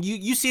happens, and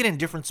you see it in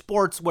different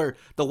sports where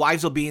the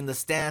wives will be in the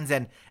stands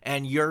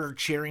and you're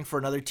cheering for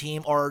another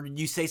team, or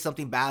you say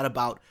something bad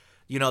about,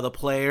 the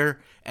player,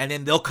 and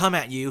then they'll come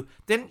at you,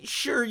 then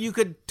sure, you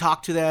could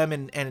talk to them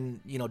and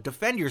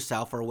defend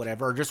yourself or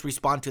whatever, or just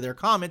respond to their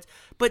comments.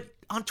 But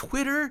on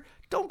Twitter,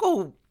 don't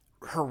go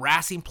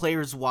harassing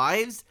players'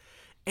 wives.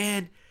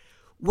 And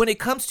when it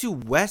comes to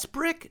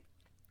Westbrook,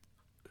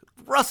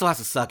 Russell has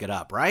to suck it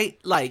up, right?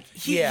 Like,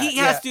 he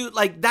has to,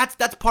 like,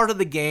 that's part of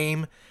the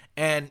game.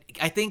 And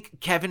I think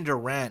Kevin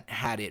Durant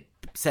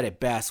said it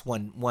best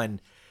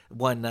when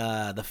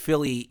the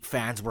Philly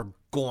fans were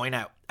going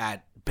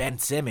at Ben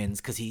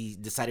Simmons because he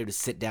decided to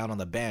sit down on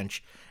the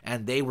bench,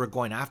 and they were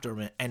going after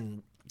him.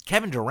 And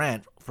Kevin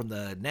Durant from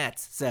the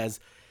Nets says,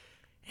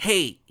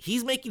 hey,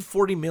 he's making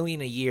 $40 million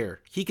a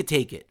year. He could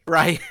take it,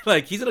 right?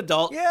 Like, he's an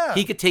adult. Yeah.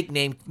 He could take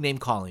name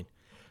calling.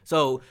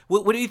 So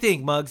what do you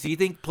think, Muggs? Do you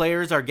think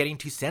players are getting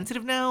too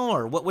sensitive now,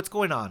 or what's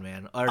going on,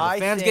 man? Are the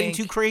fans getting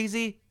too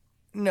crazy?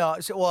 No.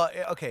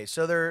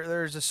 So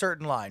there's a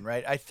certain line,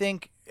 right? I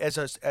think as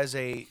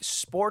a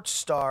sports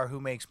star who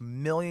makes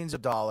millions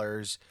of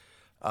dollars,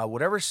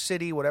 whatever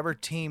city, whatever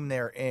team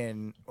they're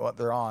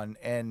on,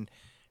 and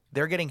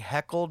they're getting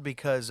heckled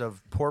because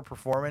of poor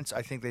performance,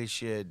 I think they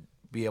should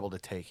be able to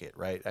take it,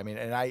 right? I mean,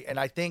 and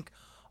I think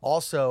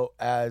also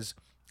as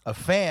a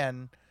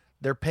fan,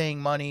 they're paying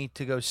money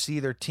to go see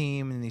their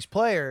team and these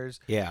players.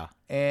 Yeah.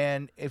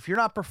 And if you're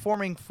not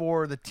performing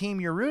for the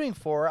team you're rooting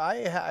for,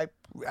 I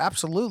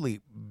absolutely,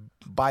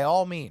 by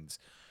all means,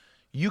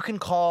 you can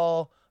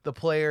call the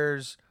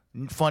players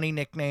funny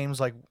nicknames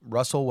like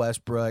Russell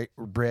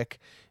Westbrook.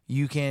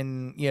 You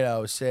can,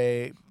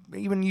 say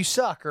even you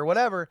suck or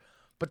whatever.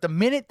 But the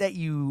minute that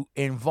you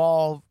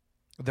involve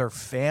their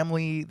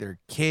family, their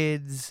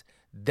kids,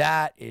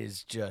 that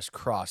is just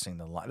crossing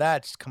the line.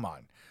 Come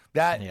on.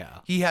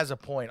 He has a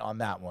point on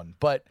that one.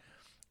 But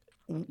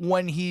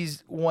when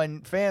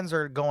fans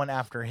are going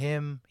after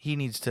him, he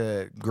needs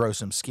to grow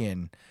some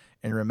skin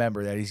and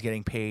remember that he's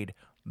getting paid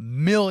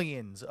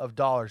millions of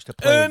dollars to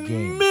play a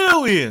game.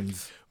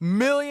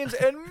 Millions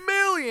and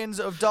millions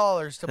of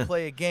dollars to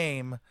play a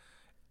game.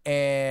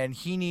 And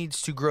he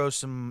needs to grow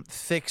some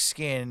thick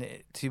skin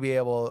to be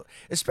able,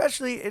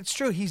 especially, it's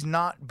true, he's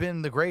not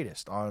been the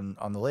greatest on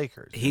the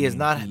Lakers. He has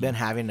not been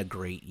having a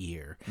great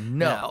year.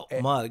 No.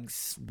 Now,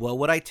 Muggs, what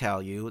would I tell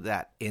you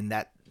that in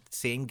that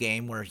same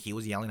game where he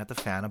was yelling at the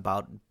fan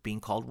about being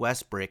called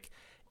Westbrook,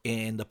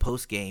 in the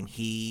post game,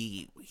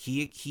 he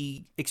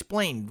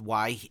explained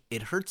why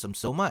it hurts him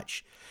so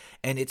much.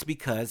 And it's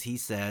because he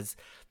says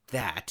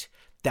that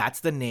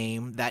that's the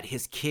name that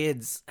his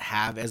kids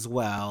have as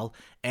well,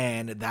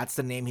 and that's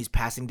the name he's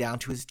passing down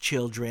to his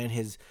children,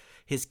 his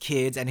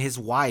kids, and his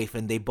wife,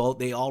 and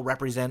they all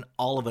represent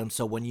all of them.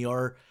 So when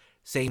you're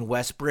saying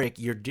Westbrook,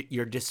 you're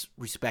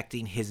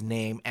disrespecting his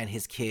name and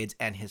his kids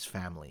and his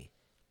family.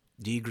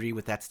 Do you agree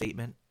with that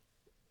statement?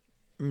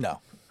 No,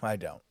 I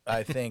don't.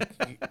 I think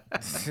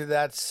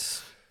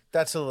that's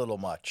a little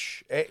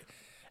much.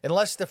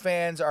 Unless the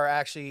fans are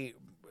actually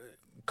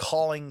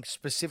calling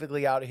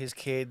specifically out his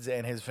kids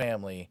and his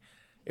family.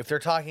 If they're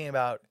talking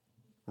about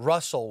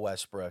Russell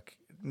Westbrook,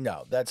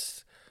 no, they're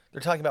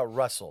talking about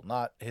Russell,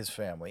 not his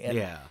family.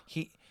 And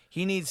he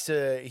needs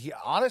to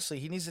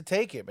he needs to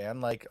take it, man.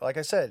 Like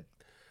I said,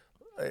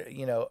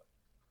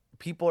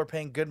 people are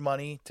paying good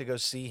money to go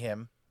see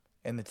him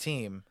and the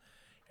team,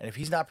 and if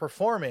he's not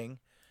performing,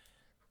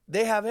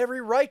 they have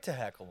every right to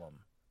heckle him.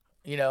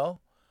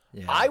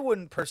 Yeah. I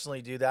wouldn't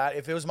personally do that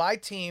if it was my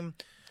team.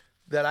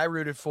 that I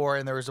rooted for,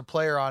 and there was a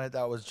player on it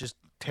that was just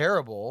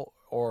terrible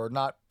or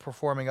not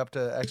performing up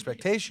to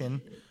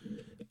expectation,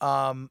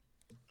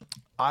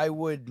 I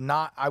would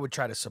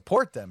try to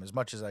support them as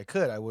much as I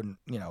could. I wouldn't,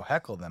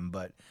 heckle them.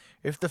 But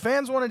if the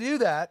fans want to do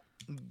that,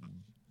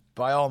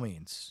 by all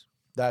means,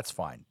 that's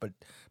fine.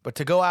 But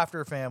to go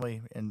after a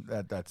family, and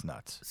that's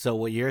nuts. So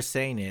what you're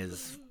saying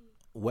is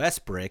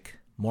Westbrick,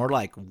 more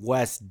like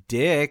West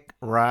Dick,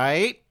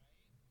 right?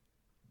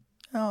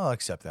 I'll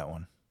accept that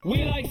one.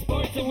 We like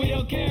sports and we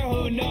don't care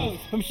who knows.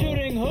 From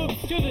shooting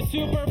hoops to the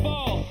Super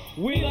Bowl.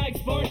 We like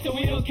sports and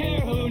we don't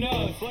care who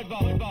knows.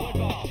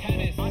 Football,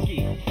 tennis,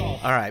 hockey,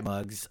 golf. All right,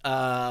 Muggs.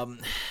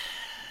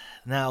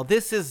 Now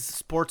this is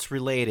sports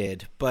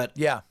related, but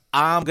Yeah.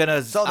 I'm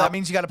gonna. So that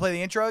means you got to play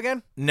the intro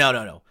again?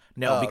 No,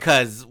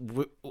 because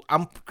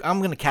I'm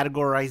gonna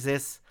categorize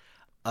this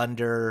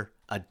under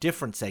a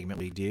different segment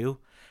we do,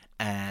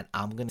 and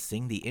I'm gonna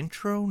sing the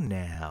intro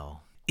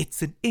now.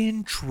 It's an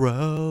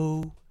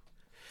intro.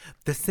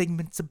 The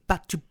segment's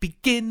about to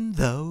begin,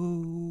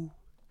 though.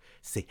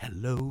 Say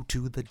hello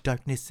to the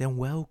darkness and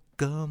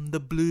welcome the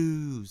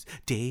blues.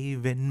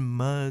 Dave and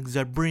Muggs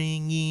are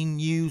bringing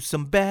you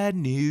some bad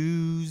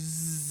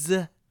news.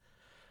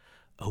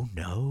 Oh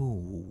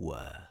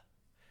no.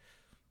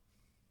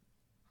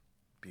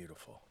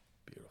 Beautiful.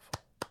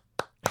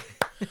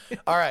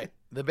 All right.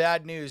 The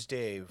bad news,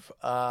 Dave.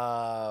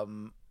 I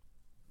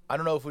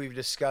don't know if we've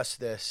discussed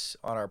this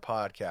on our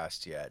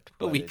podcast yet.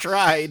 But we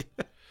tried.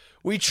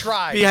 We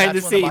tried. Behind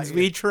That's the one of scenes,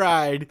 we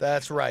tried.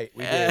 That's right.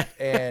 We did.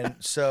 And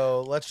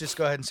so let's just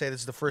go ahead and say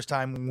this is the first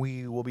time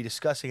we will be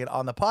discussing it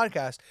on the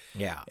podcast.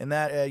 Yeah. And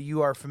that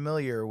you are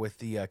familiar with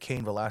the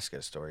Cain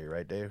Velasquez story,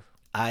 right, Dave?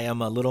 I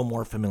am a little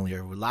more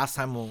familiar. Last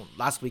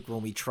week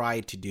when we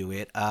tried to do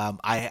it,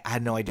 I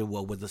had no idea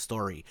what was the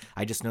story.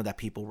 I just know that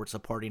people were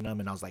supporting them,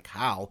 and I was like,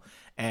 how?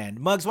 And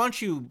Muggs, why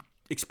don't you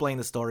explain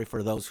the story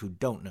for those who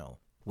don't know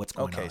what's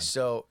going on? Okay,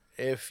 so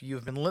if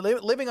you've been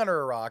living under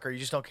a rock, or you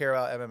just don't care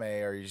about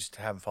MMA, or you just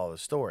haven't followed the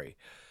story,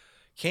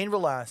 Cain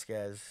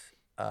Velasquez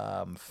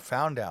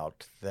found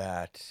out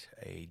that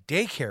a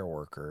daycare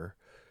worker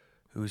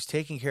who was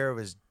taking care of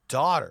his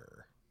daughter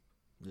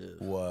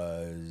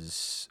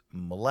was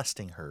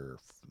molesting her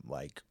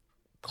like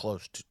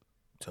close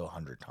to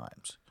 100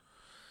 times.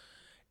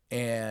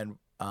 And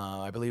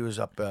I believe it was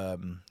up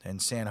in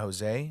San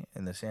Jose,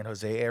 in the San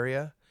Jose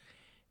area.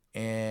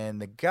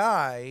 And the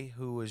guy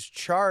who was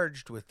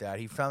charged with that,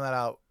 he found that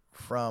out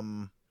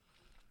from,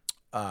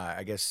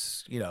 I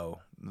guess,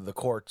 the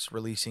courts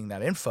releasing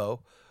that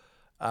info.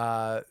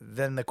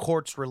 Then the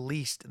courts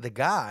released the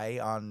guy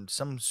on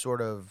some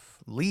sort of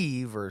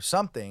leave or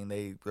something.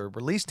 They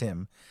released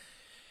him.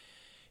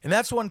 And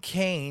that's when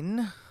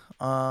Cain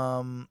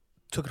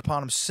took it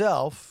upon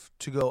himself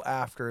to go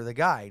after the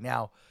guy.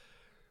 Now,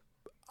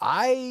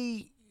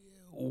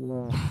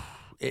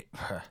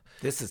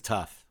 this is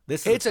tough.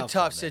 It's a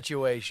tough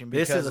situation.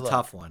 Because, this is a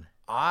tough one.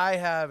 I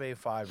have a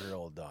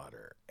 5-year-old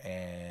daughter,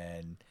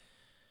 and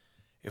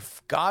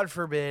if, God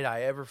forbid,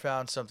 I ever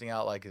found something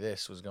out like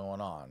this was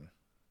going on,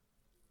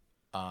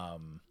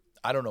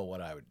 I don't know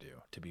what I would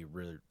do, to be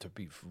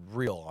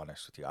real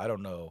honest with you. I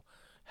don't know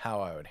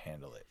how I would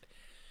handle it.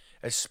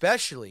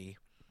 Especially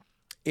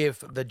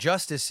if the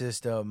justice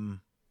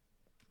system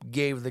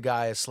gave the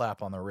guy a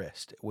slap on the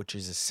wrist, which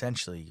is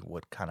essentially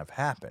what kind of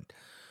happened.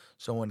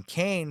 So when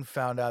Cain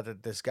found out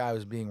that this guy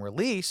was being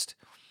released,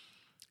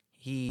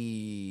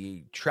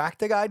 he tracked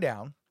the guy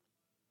down,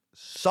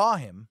 saw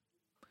him,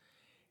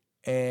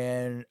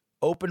 and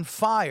opened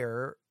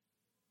fire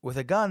with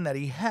a gun that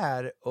he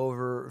had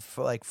over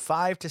for like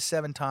 5 to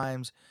 7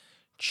 times,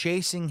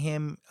 chasing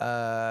him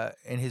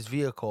in his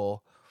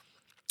vehicle,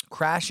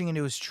 crashing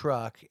into his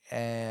truck,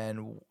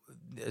 and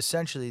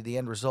essentially the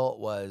end result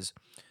was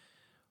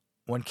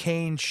when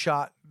Cain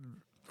shot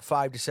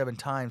 5 to 7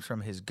 times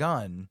from his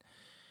gun,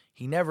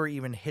 he never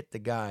even hit the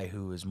guy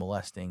who was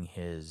molesting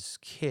his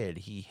kid.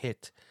 He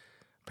hit,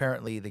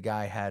 apparently the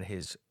guy had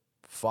his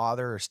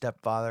father or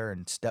stepfather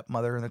and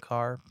stepmother in the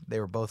car. They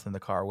were both in the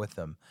car with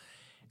him,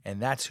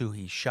 and that's who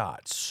he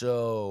shot.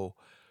 So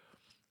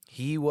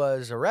he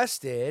was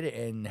arrested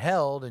and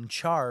held and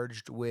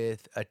charged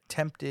with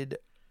attempted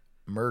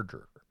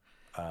murder.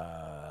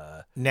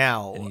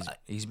 Now, and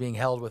he's being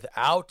held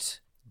without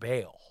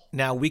bail.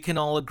 Now, we can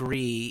all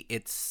agree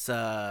it's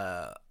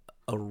a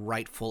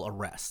rightful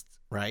arrest,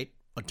 right?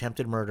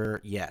 Attempted murder,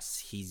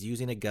 yes. He's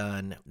using a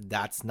gun.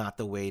 That's not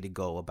the way to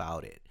go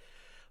about it.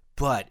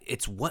 But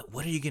it's what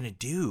are you going to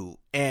do?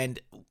 And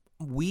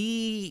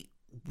we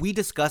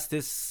discussed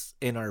this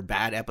in our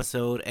bad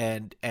episode,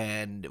 and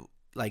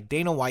like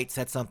Dana White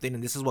said something,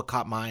 and this is what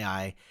caught my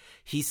eye.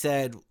 He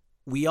said,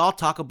 we all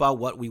talk about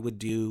what we would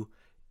do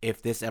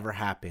if this ever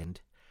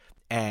happened,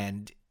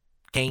 and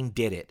Cain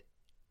did it.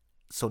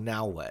 So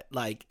now what?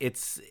 Like,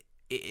 it's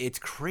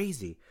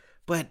crazy.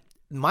 But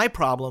my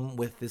problem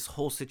with this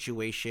whole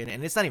situation,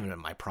 and it's not even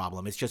my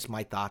problem, it's just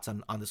my thoughts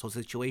on this whole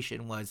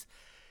situation, was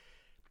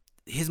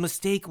his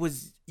mistake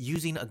was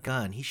using a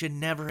gun. He should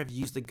never have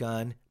used a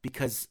gun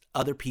because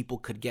other people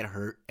could get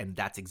hurt, and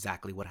that's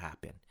exactly what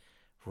happened,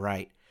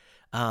 right?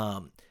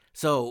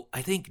 So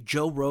I think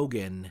Joe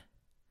Rogan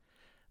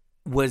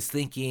was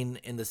thinking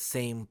in the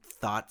same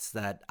thoughts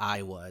that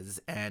I was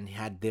and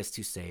had this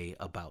to say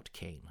about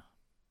Kane.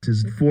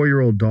 His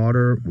 4-year-old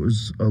daughter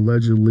was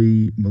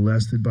allegedly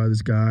molested by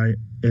this guy,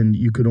 and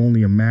you could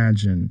only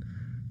imagine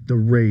the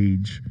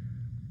rage,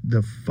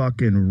 the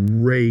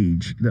fucking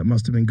rage that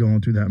must have been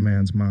going through that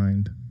man's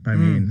mind. I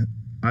mean,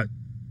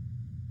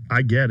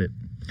 I get it.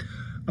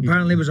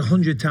 Apparently it was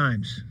 100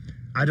 times.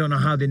 I don't know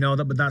how they know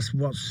that, but that's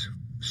what's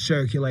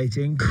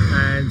circulating.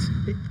 And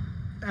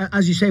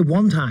as you say,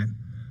 one time,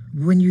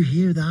 when you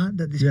hear that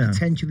this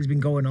potential has been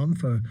going on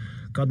for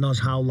God knows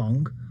how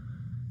long.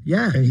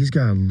 Yeah. And he's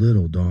got a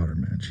little daughter,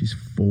 man. She's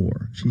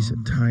 4. She's a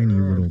tiny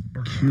little,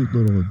 cute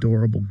little,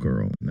 adorable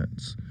girl. And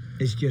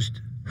it's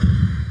just...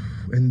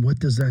 And what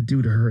does that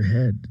do to her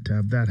head to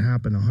have that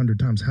happen 100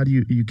 times? How do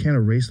you can't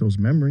erase those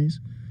memories?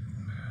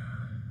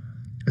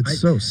 It's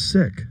so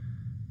sick.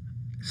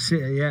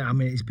 Yeah, I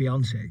mean, it's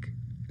beyond sick.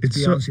 It's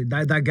beyond sick.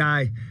 That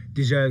guy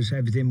deserves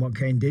everything what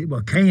Kane did.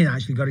 Well, Kane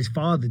actually got his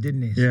father,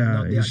 didn't he? Yeah,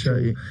 not the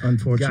actual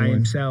unfortunately. guy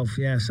himself.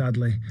 Yeah,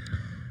 sadly.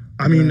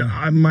 I mean,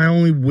 my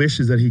only wish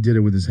is that he did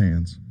it with his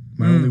hands.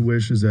 My only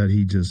wish is that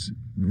he just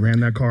ran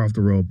that car off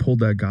the road, pulled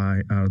that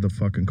guy out of the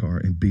fucking car,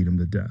 and beat him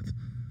to death.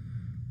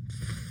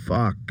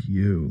 Fuck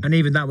you. And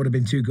even that would have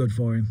been too good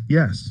for him.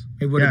 Yes.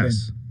 It would have been,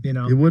 you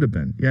know. It would have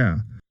been, yeah.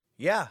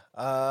 Yeah.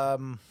 I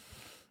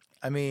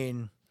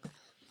mean,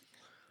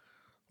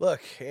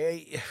 look,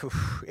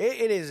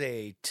 it is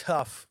a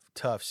tough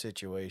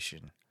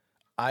situation.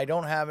 I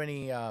don't have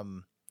any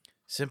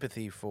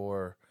sympathy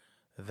for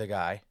the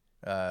guy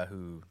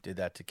who did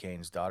that to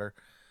Kane's daughter.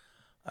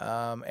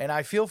 And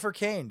I feel for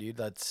Kane, dude.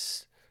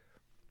 That's...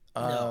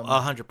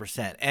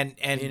 100%. And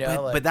you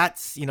know, but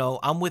that's, you know,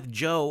 I'm with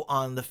Joe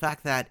on the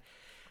fact that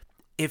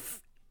if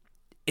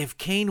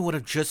Kane would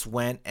have just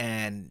went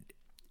and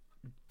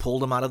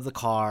pulled him out of the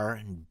car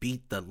and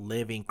beat the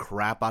living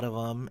crap out of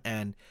him,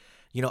 and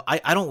you know,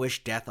 I don't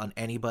wish death on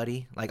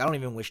anybody. Like, I don't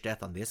even wish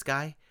death on this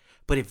guy.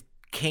 But if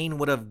Kane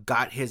would have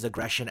got his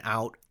aggression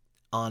out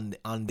on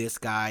this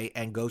guy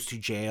and goes to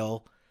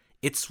jail,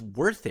 it's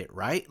worth it,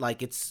 right?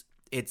 Like, it's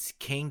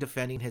Kane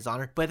defending his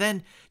honor. But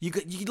then you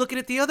look at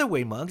it the other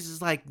way, Muggs.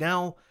 It's like,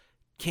 now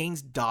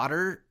Kane's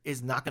daughter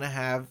is not going to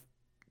have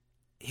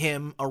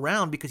him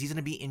around because he's going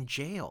to be in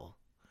jail.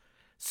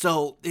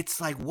 So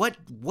it's like,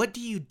 what do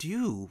you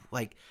do?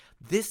 Like,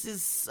 this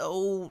is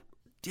so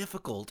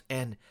difficult.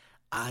 And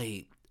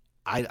I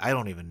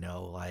don't even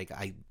know. Like,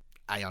 I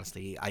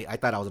honestly, I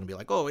thought I was going to be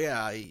like, oh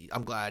yeah,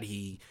 I'm glad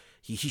he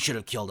should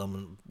have killed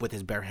him with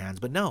his bare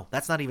hands. But no,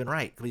 that's not even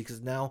right, because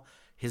now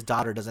his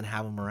daughter doesn't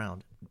have him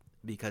around.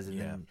 Because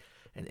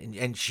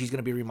and she's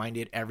gonna be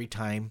reminded every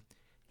time,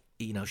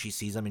 you know, she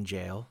sees him in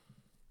jail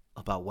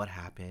about what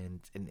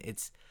happened, and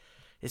it's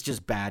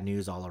just bad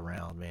news all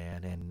around,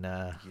 man. And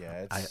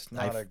it's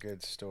not a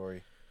good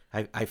story.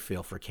 I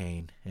feel for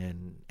Kane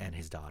and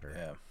his daughter.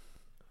 Yeah.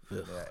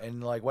 Yeah.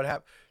 And like, what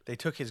happened? They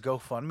took his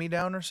GoFundMe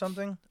down or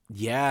something.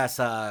 Yes.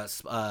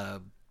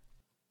 GoFundMe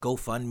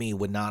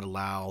would not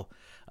allow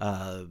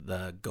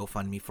the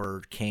GoFundMe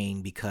for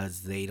Kane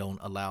because they don't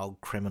allow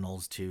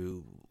criminals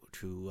to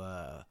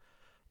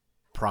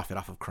profit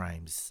off of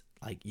crimes.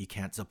 Like, you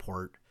can't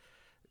support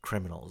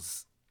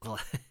criminals,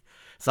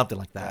 something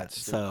like that.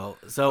 So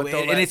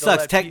it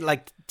sucks.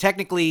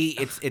 Technically,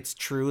 it's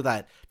true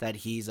that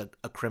he's a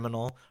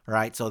criminal,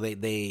 right? So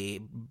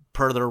they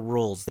per their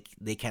rules,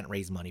 they can't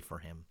raise money for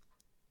him.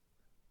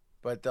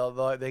 But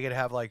they could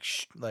have like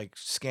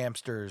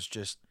scamsters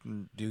just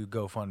do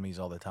GoFundMes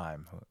all the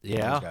time.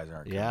 Yeah, those guys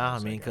aren't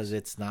criminals, I mean, because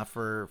it's not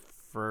for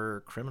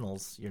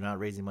criminals. You're not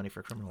raising money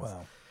for criminals.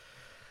 Well.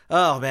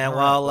 Oh man,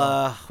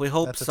 well, we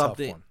hope that's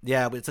something.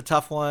 Yeah, but it's a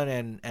tough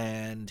one,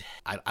 and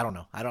I don't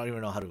know. I don't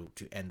even know how to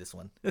end this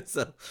one.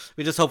 So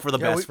we just hope for the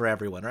best for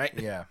everyone, right?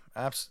 Yeah,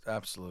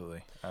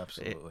 absolutely.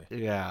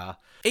 Yeah.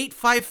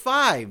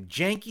 855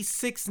 Janky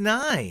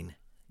 69.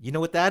 You know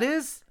what that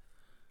is?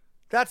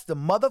 That's the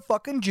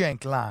motherfucking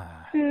jank line.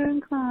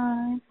 Jank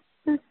line.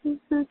 This is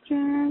the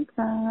jank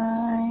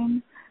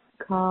line.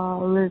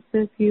 Call us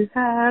if you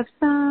have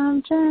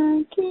some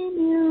janky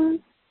news.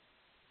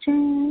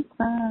 Jank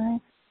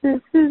line. This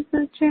is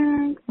the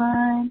jank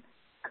line.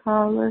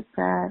 Call us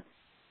at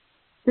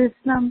this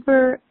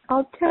number.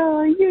 I'll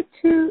tell you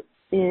too.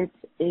 It's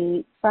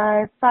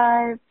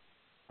 855-526-5969.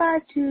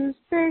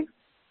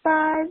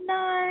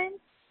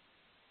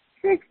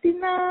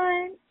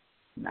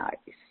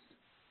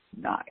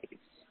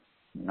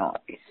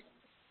 Nice.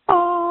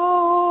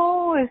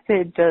 Oh, if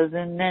it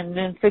doesn't end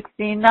in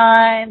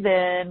 69,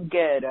 then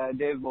get a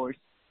divorce.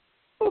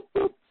 Boop,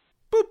 boop.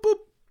 Boop, boop.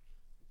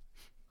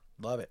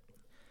 Love it.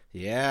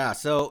 Yeah,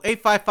 so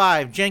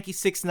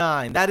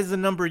 855-JANKY69, that is the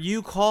number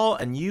you call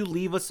and you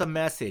leave us a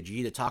message. You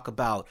either talk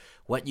about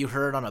what you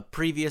heard on a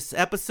previous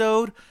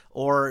episode,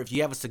 or if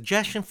you have a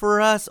suggestion for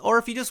us, or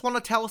if you just want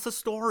to tell us a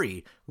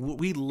story.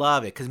 We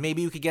love it, because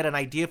maybe we could get an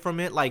idea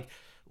from it, like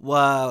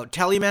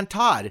Tallyman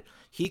Todd.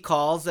 he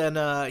calls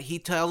and he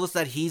tells us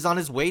that he's on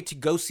his way to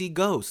go see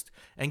Ghost.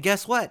 And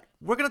guess what?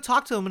 We're going to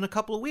talk to him in a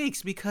couple of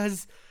weeks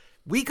because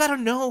we got to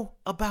know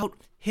about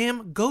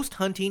him ghost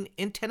hunting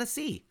in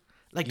Tennessee.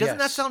 Like, doesn't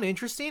that sound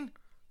interesting?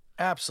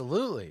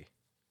 Absolutely.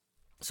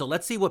 So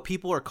let's see what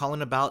people are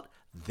calling about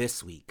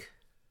this week.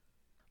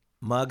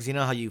 Muggs, you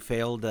know how you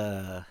failed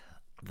the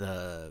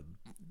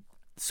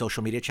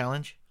social media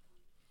challenge?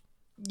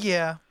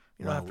 Yeah.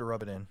 You don't have to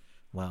rub it in.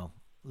 Well,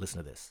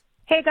 listen to this.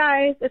 Hey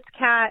guys, it's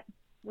Kat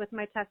with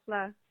my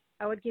Tesla.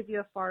 I would give you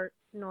a fart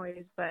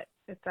noise, but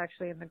it's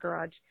actually in the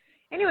garage.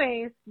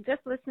 Anyways,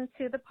 just listen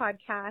to the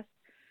podcast,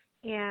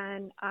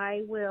 and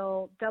I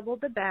will double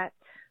the bet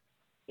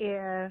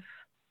if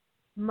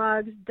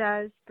Muggs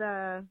does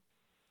the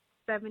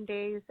 7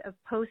 days of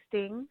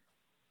posting.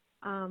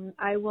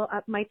 I will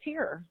up my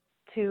tier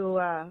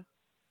to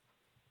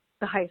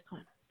the highest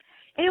one.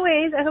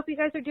 Anyways, I hope you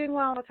guys are doing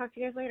well. I'll talk to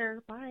you guys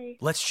later. Bye.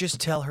 Let's just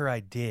tell her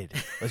I did.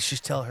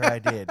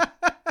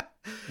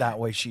 That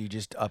way she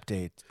just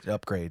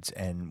upgrades,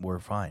 and we're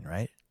fine,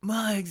 right?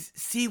 Muggs,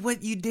 see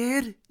what you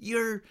did?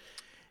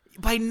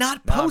 By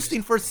not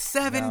posting for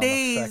 7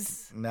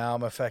 days. Now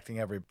I'm affecting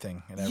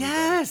everything. And everybody.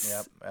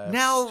 Yes. Yep.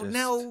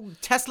 Now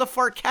Tesla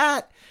Fart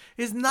Cat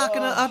is not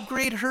going to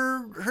upgrade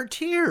her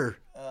tier.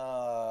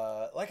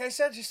 Like I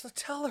said, just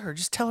tell her.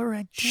 Just tell her I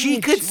did.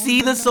 She could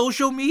see the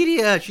social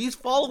media. She's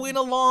following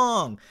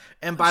along.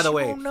 And by the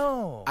way, won't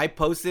know. I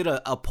posted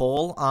a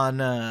poll on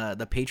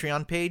the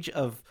Patreon page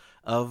of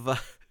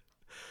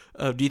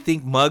do you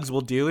think Muggs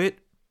will do it?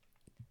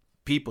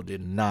 People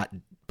did not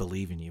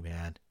believe in you,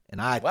 man.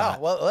 And I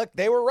thought, well, look,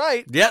 they were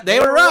right. Yeah, they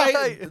were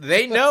right.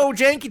 They know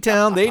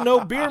Jankytown. They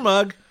know Beer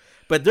Mug.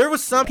 But there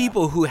was some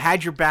people who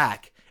had your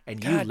back,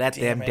 and you let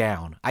them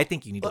down. I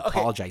think you need to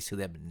apologize to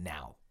them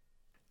now.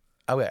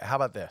 Okay, how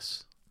about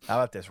this?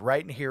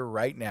 Right in here,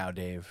 right now,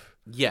 Dave.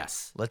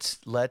 Yes. Let's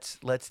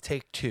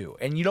take 2,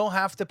 and you don't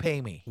have to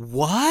pay me.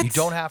 What? You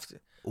don't have to.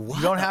 What?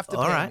 You don't have to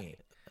All pay right. me.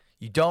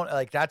 You don't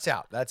That's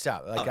out. Like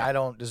Okay. I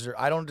don't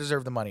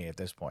deserve the money at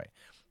this point.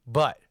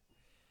 But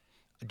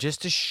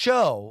just to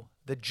show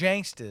the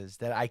Janksters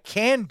that I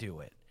can do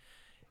it,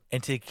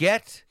 and to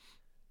get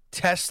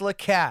Tesla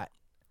Cat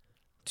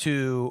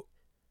to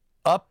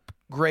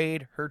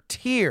upgrade her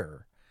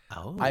tier,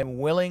 I'm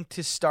willing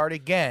to start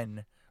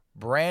again,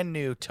 brand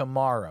new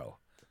tomorrow,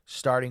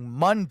 starting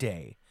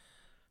Monday.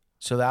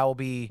 So that will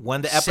be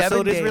when the 7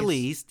 episode is days.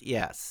 released.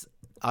 Yes,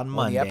 on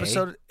Monday. The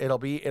episode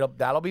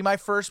that'll be my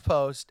first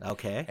post.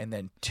 Okay. And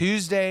then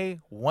Tuesday,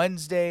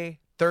 Wednesday,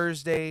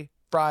 Thursday,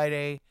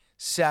 Friday,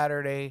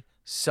 Saturday,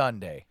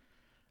 Sunday.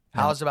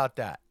 How's about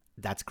that?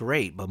 That's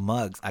great, but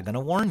Muggs, I'm gonna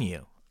warn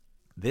you.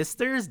 This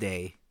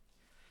Thursday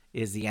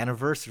is the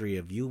anniversary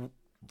of you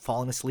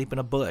falling asleep in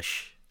a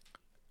bush.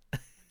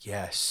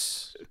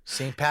 Yes,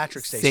 St.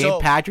 Patrick's Day.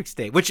 St. Patrick's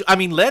Day, which I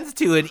mean lends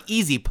to an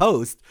easy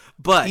post,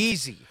 but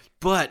easy.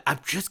 But I'm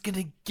just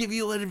gonna give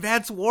you an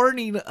advance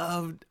warning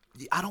of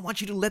I don't want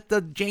you to let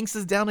the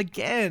Jankses down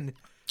again.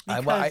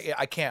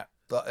 I can't.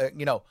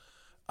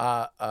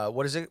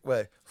 What is it?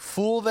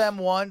 Fool them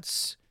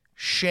once,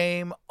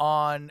 shame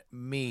on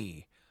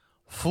me.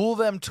 Fool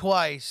them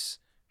twice,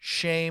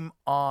 shame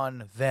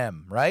on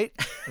them. Right?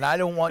 And I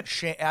don't want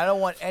shame. I don't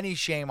want any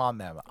shame on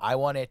them. I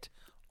want it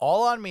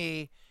all on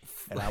me,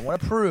 and I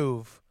want to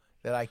prove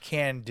that I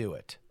can do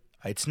it.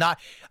 It's not.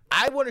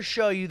 I want to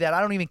show you that I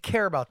don't even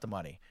care about the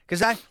money.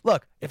 Because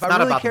if I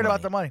really cared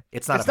about the money,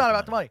 it's not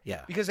about the money.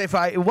 Yeah. Because if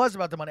it was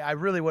about the money, I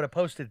really would have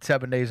posted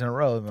 7 days in a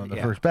row on the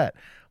first bet.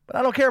 But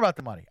I don't care about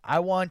the money.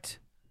 I want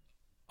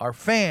our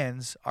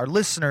fans, our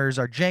listeners,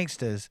 our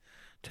Janksters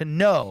to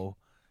know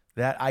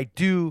that I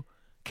do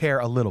care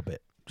a little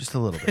bit. Just a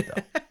little bit,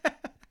 though.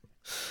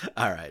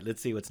 All right,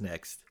 let's see what's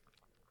next.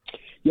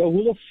 Yo,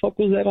 who the fuck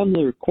was that on the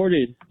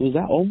recorded? Was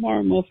that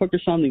Omar? Motherfucker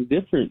sounding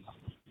different.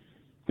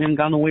 Been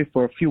gone away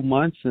for a few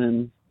months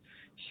and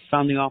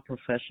sounding all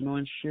professional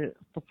and shit.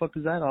 What the fuck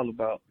is that all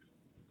about?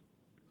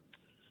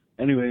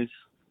 Anyways,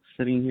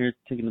 sitting here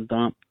taking a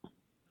dump.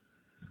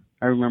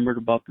 I remembered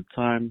about the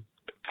time.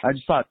 I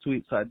just saw a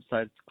tweet, so I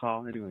decided to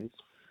call. Anyways,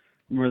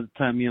 remember the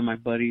time me and my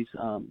buddies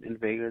in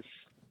Vegas,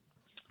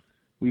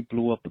 we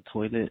blew up a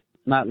toilet.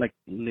 Not like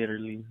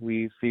literally.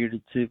 We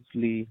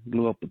figuratively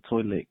blew up a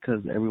toilet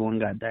because everyone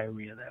got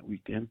diarrhea that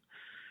weekend.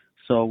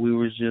 So we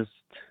were just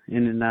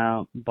in and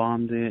out,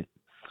 bombed it.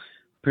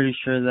 Pretty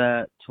sure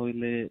that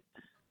toilet,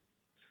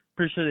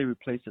 pretty sure they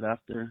replaced it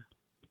after.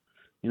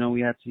 You know,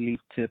 we had to leave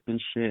tip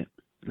and shit.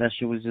 That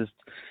shit was just,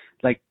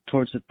 like,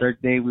 towards the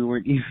third day, we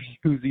weren't even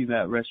using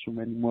that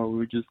restroom anymore. We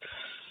were just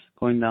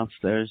going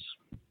downstairs.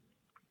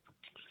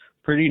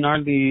 Pretty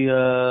gnarly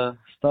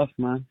stuff,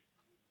 man.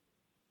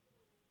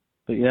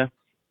 But yeah,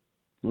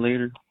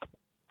 later.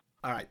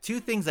 All right,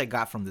 2 things I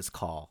got from this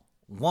call.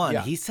 One,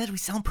 he said we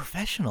sound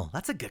professional.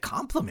 That's a good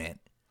compliment.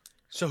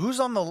 So who's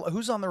on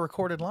the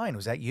recorded line?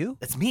 Was that you?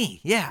 That's me.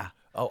 Yeah.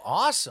 Oh,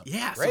 awesome.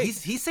 Yeah, great.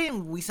 so he's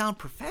saying we sound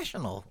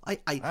professional.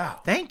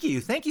 Wow. Thank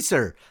you,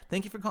 sir.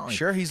 Thank you for calling.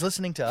 Sure, he's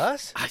listening to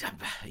us.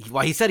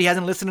 Well, he said he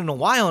hasn't listened in a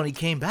while, and he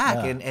came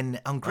back, Yeah.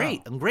 and I'm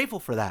great. I'm grateful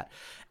for that.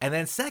 And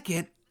then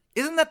second,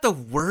 isn't that the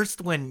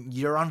worst when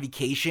you're on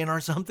vacation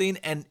or something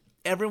and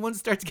everyone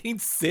starts getting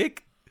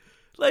sick?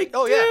 Like,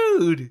 Oh, yeah.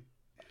 dude.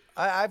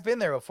 I've been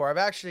there before. I've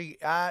actually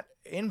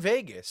in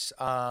Vegas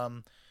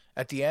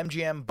at the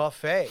MGM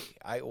buffet.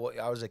 I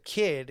was a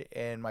kid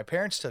and my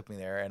parents took me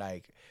there and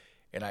I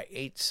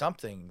ate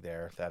something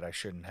there that I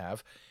shouldn't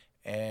have,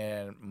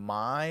 and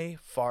my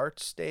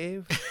farts,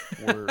 Dave,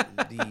 were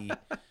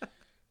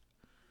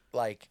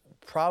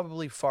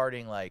probably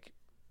farting like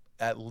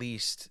at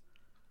least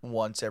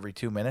once every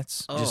 2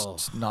 minutes,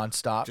 just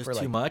nonstop Just for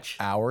like too much?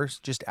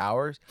 hours,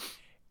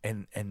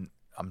 and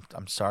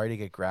I'm sorry to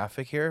get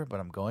graphic here,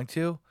 but I'm going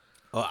to.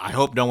 Oh, I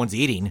hope no one's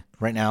eating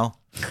right now.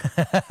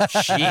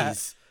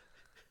 Jeez.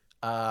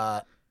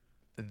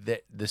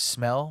 The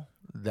smell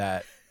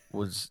that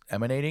was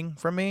emanating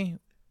from me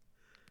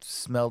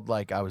smelled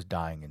like I was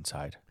dying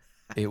inside.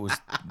 It was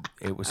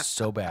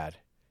so bad.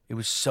 It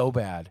was so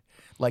bad.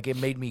 Like it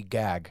made me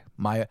gag.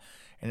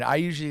 And I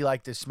usually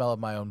like the smell of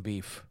my own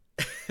beef.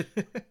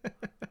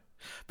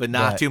 But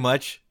not too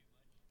much.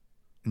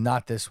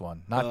 Not this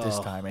one. Not this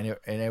time. And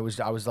it was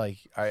I was like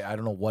I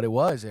don't know what it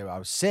was. I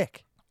was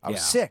sick. I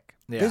was sick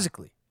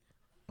physically.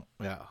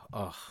 Yeah.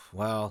 Oh,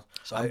 well.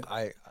 So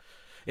I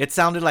It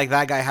sounded like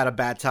that guy had a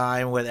bad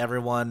time with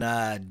everyone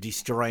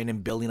destroying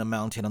and building a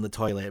mountain on the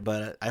toilet,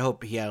 but I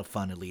hope he had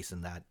fun at least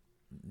in that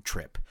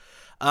trip.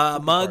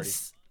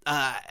 Muggs,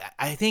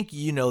 I think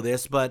you know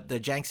this, but the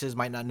Janksters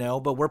might not know,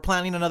 but we're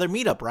planning another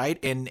meetup, right?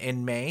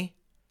 In May?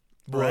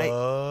 Right.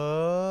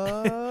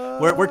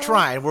 We're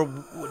trying.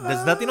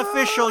 There's nothing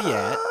official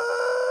yet.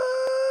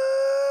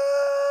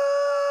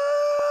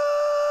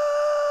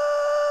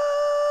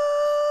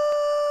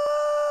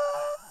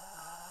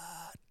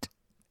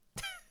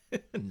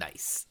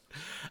 Nice.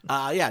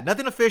 Yeah,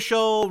 nothing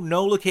official,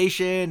 no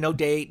location, no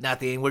date,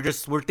 nothing.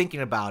 We're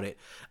thinking about it.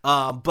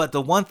 But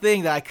the one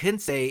thing that I can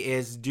say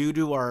is due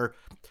to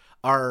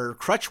our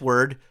crutch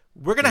word,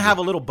 we're gonna have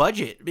a little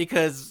budget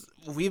because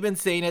we've been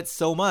saying it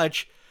so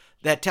much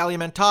that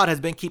Tallyman Todd has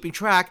been keeping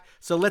track.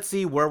 So let's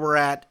see where we're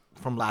at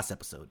from last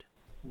episode.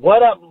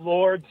 What up,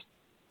 lords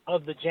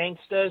of the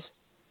Jankstas?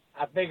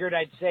 I figured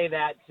I'd say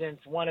that since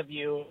one of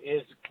you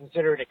is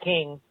considered a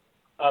king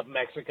of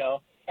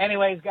Mexico.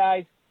 Anyways,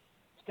 guys,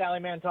 it's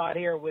Tallyman Todd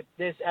here with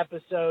this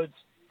episode's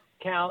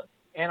count,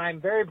 and I'm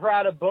very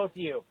proud of both of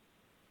you.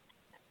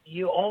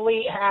 You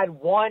only had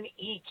one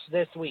each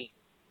this week.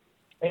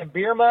 And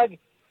Beer Mug,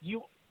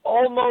 you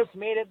almost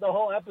made it the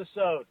whole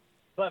episode,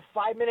 but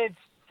 5 minutes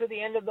to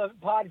the end of the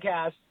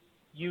podcast,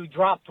 you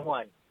dropped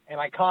one, and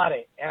I caught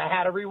it, and I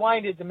had to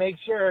rewind it to make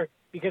sure,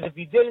 because if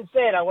you didn't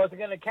say it, I wasn't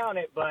going to count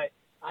it, but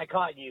I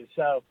caught you.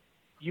 So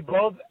you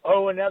both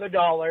owe another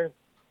 $1,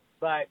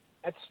 but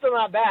that's still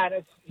not bad.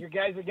 You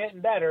guys are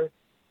getting better,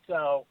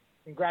 so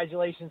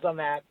congratulations on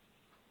that.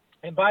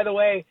 And by the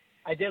way,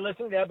 I did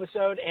listen to the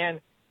episode,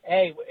 and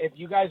hey, if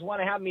you guys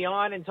want to have me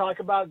on and talk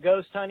about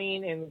ghost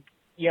hunting and,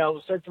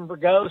 searching for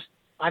ghosts,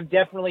 I'm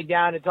definitely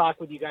down to talk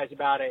with you guys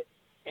about it.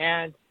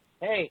 And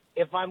hey,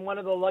 if I'm one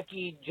of the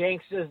lucky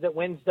Janksters that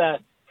wins the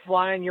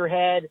fly on your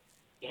head,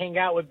 hang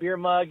out with Beer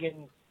Mug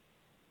and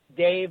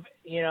Dave,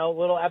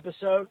 little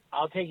episode,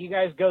 I'll take you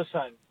guys ghost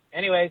hunting.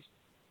 Anyways,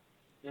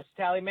 this is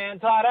Tallyman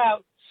Todd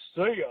out.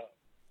 See ya.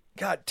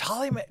 God,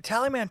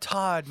 Tallyman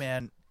Todd,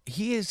 man,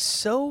 he is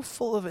so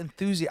full of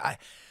enthusiasm.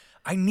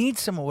 I need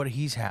some of what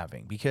he's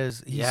having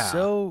because he's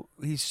full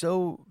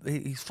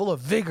of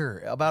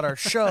vigor about our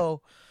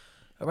show,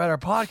 about our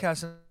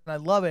podcast, and I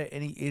love it.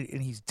 And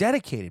he's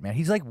dedicated, man.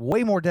 He's like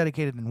way more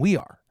dedicated than we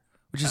are,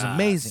 which is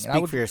amazing.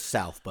 Speak for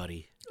yourself,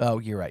 buddy. Oh,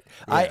 you're right.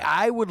 Yeah.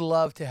 I would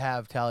love to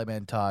have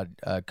Tallyman Todd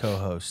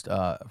co-host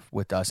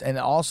with us and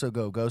also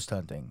go ghost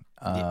hunting.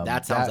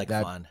 That sounds like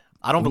fun.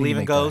 I don't believe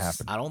in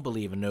ghosts. I don't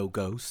believe in no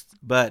ghosts.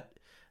 But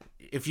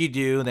if you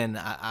do, then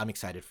I'm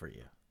excited for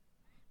you.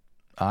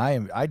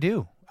 I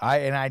do.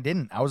 I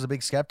didn't. I was a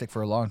big skeptic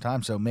for a long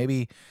time. So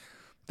maybe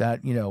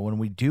that, when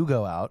we do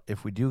go out,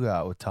 if we do go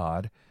out with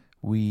Todd,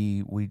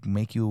 we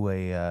make you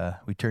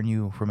we turn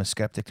you from a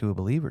skeptic to a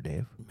believer,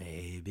 Dave.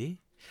 Maybe.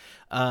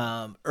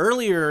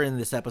 Earlier in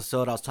this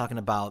episode, I was talking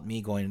about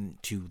me going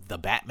to the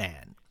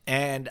Batman,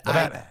 and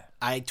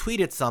I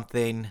tweeted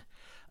something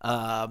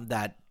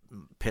that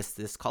pissed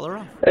this caller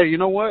off. Hey, you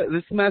know what?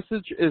 This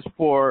message is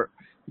for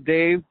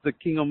Dave, the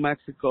King of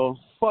Mexico.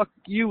 Fuck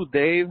you,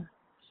 Dave.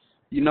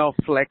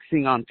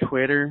 Flexing on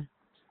Twitter.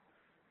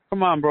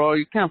 Come on, bro.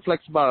 You can't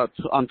flex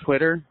on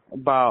Twitter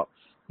about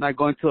not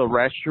going to the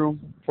restroom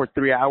for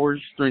 3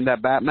 hours during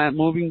that Batman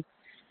movie.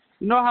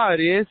 You know how it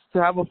is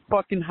to have a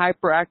fucking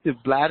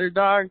hyperactive bladder,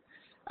 dog?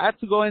 I had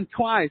to go in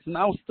twice, and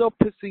I was still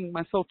pissing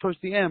myself towards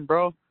the end,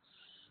 bro.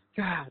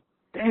 God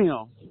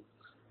damn.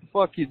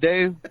 Fuck you,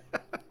 Dave.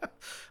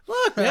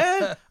 Look,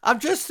 man, I'm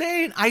just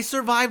saying, I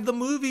survived the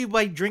movie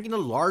by drinking a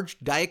large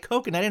Diet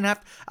Coke, and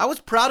I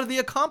was proud of the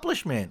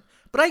accomplishment.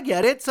 But I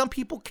get it. Some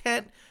people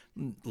can't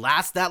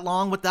last that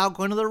long without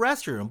going to the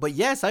restroom. But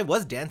yes, I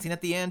was dancing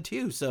at the end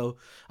too. So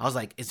I was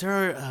like, is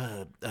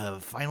there a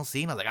final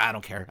scene? I was like, I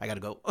don't care. I got to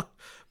go.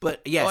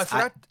 But yes,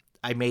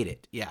 I made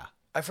it. Yeah.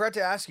 I forgot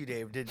to ask you,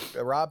 Dave, did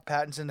Rob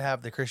Pattinson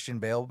have the Christian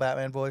Bale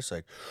Batman voice?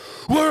 Like,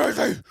 where is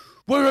he?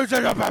 Where is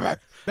he?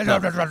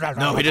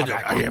 No, he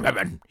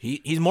didn't.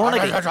 He's more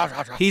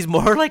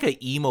like a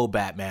emo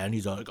Batman.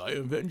 He's like, I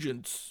am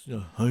vengeance.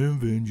 I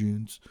am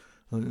vengeance.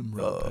 I am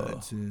Rob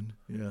Pattinson.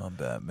 Yeah, I'm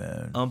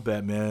Batman. I'm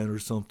Batman or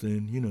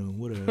something.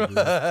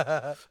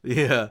 Whatever.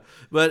 Yeah,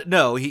 but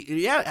no,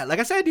 like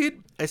I said,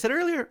 dude. I said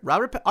earlier,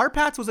 Robert R.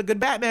 Pats was a good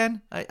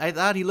Batman. I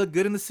thought he looked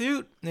good in the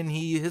suit, and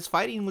his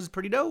fighting was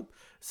pretty dope.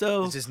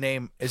 So is his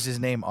name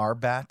R.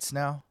 Bats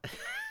now?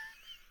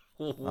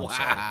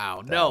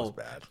 Wow,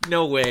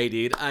 no way,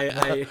 dude.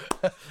 I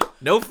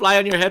no fly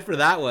on your head for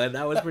that one.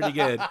 That was pretty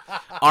good.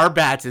 Our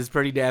Bats is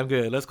pretty damn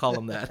good. Let's call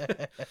him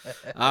that.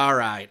 All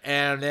right,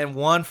 and then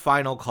one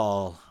final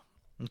call.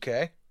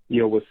 Okay.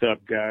 Yo, what's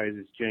up, guys?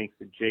 It's Jenks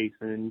and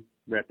Jason,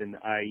 repping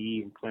the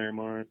IE in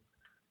Claremont.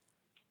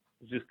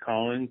 I was just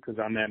calling because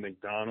I'm at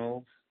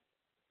McDonald's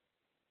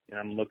and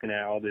I'm looking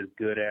at all this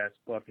good ass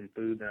fucking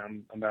food that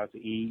I'm about to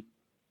eat,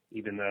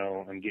 even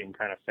though I'm getting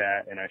kind of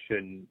fat and I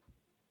shouldn't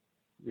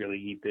really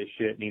eat this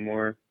shit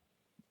anymore.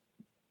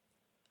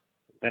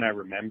 Then I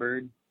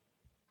remembered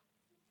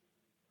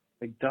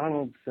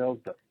McDonald's sells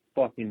the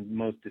fucking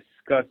most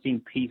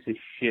disgusting piece of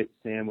shit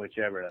sandwich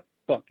ever, the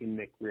fucking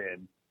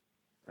McRib.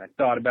 And I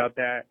thought about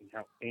that and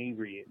how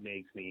angry it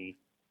makes me,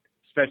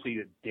 especially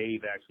that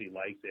Dave actually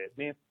likes it.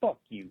 Man, fuck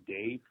you,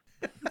 Dave.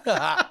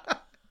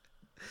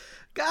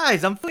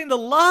 Guys, I'm feeling the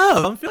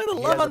love. I'm feeling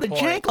the love on the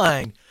Jank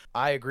line.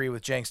 I agree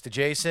with Jenks to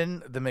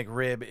Jason. The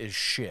McRib is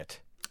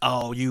shit.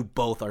 Oh, you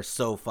both are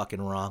so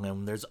fucking wrong.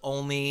 And there's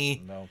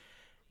only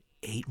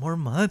 8 more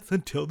months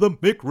until the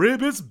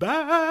McRib is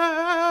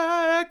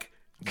back.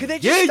 Could they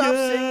just stop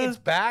saying it's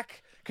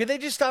back? Could they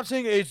just stop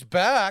saying it's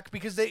back?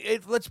 Because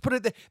let's put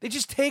it, they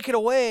just take it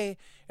away,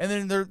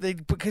 and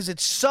then because it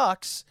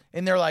sucks,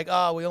 and they're like,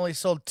 oh, we only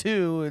sold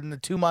 2 in the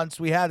 2 months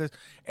we had it,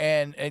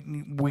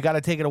 and we got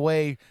to take it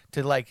away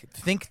to like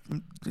think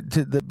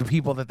to the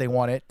people that they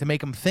want it, to make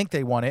them think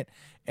they want it,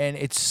 and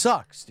it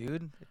sucks,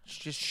 dude. It's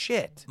just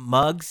shit.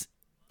 Mugs,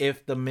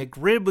 if the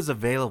McRib was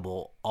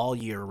available all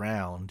year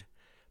round,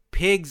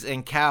 pigs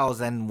and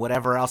cows and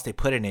whatever else they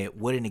put in it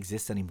wouldn't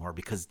exist anymore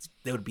because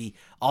they would be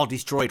all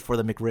destroyed for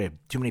the McRib.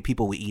 Too many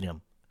people would eat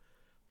them.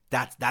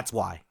 That's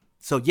why.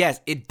 So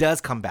yes, it does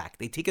come back.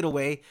 They take it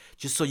away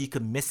just so you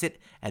can miss it,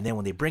 and then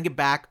when they bring it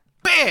back,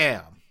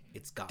 bam,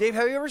 it's gone. Dave,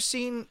 have you ever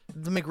seen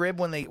the McRib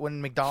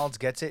when McDonald's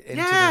gets it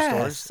into yes,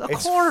 their stores? Of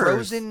it's course.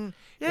 Frozen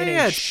in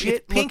a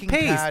shit pink looking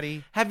paste.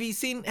 patty. Have you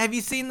seen the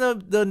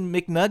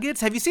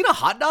McNuggets? Have you seen a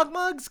hot dog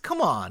mugs? Come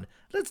on.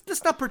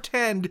 Let's not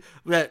pretend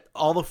that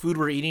all the food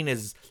we're eating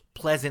is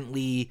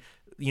pleasantly,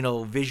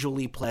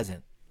 visually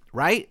pleasant,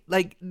 right?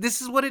 Like, this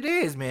is what it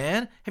is,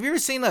 man. Have you ever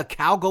seen a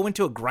cow go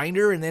into a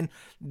grinder and then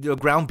the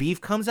ground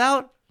beef comes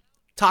out?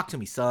 Talk to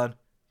me, son.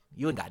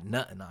 You ain't got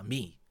nothing on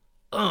me.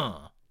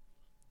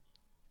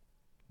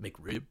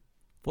 McRib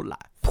for life.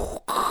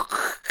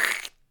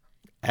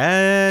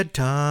 Ad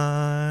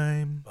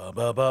time.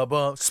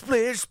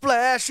 Splish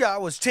splash, I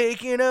was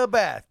taking a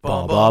bath.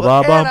 And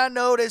I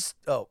noticed,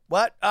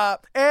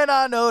 and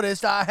I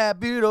noticed I had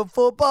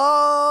beautiful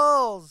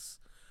balls.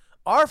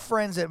 Our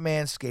friends at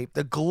Manscaped,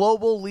 the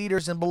global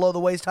leaders in below the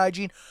waist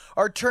hygiene,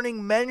 are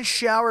turning men's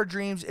shower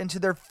dreams into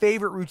their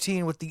favorite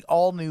routine with the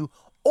all-new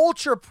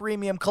Ultra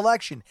Premium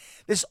Collection.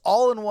 This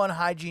all-in-one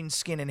hygiene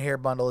skin and hair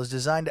bundle is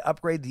designed to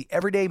upgrade the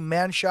everyday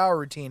man shower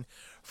routine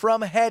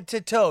from head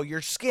to toe.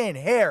 Your skin,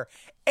 hair,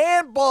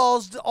 and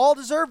balls all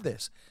deserve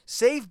this.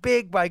 Save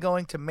big by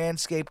going to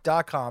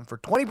manscaped.com for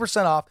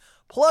 20% off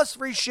plus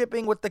free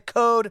shipping with the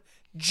code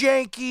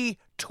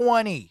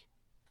JANKY20.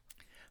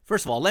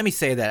 First of all, let me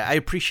say that I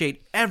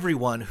appreciate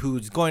everyone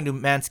who's going to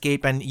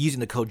Manscaped and using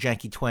the code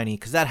JANKY20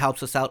 because that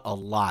helps us out a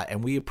lot,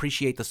 and we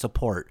appreciate the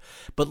support.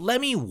 But let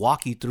me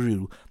walk you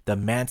through the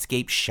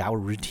Manscaped shower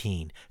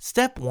routine.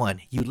 Step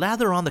 1, you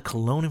lather on the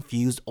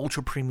cologne-infused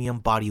Ultra Premium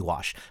Body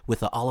Wash with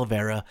the aloe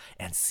vera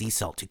and sea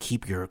salt to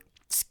keep your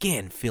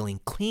skin feeling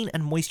clean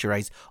and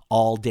moisturized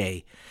all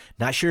day.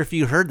 Not sure if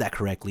you heard that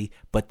correctly,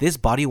 but this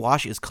body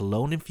wash is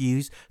cologne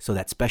infused, so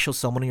that special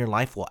someone in your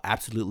life will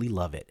absolutely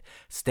love it.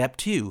 Step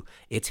 2,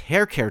 it's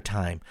hair care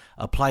time.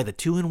 Apply the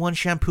 2-in-1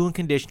 shampoo and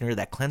conditioner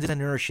that cleanses and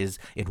nourishes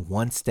in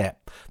one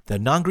step. The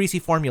non-greasy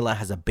formula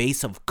has a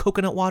base of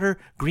coconut water,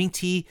 green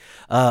tea,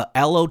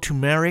 aloe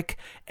turmeric,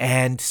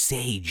 and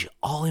sage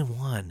all in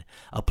one.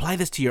 Apply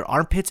this to your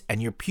armpits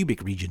and your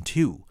pubic region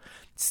too.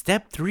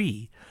 Step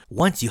 3,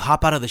 once you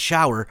hop out of the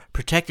shower,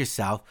 protect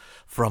yourself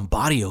from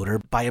body odor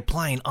by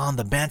applying on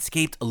the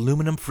Manscaped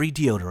aluminum-free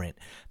deodorant.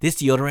 This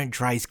deodorant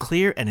dries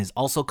clear and is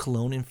also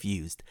cologne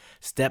infused.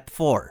 Step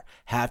 4,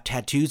 have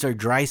tattoos or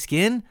dry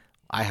skin?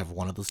 I have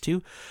one of those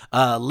too.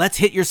 Let's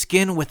hit your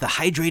skin with the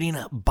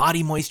hydrating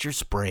body moisture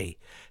spray.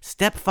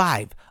 Step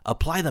 5,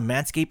 apply the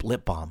Manscaped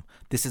Lip Balm.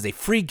 This is a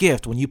free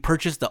gift when you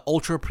purchase the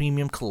Ultra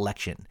Premium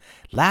Collection.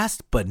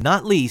 Last but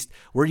not least,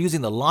 we're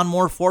using the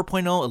Lawnmower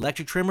 4.0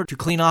 electric trimmer to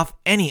clean off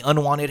any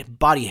unwanted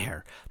body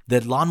hair.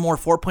 The Lawnmower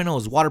 4.0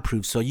 is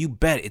waterproof, so you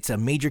bet it's a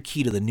major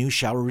key to the new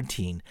shower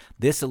routine.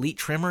 This elite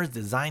trimmer is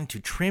designed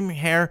to trim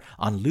hair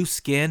on loose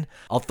skin.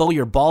 Although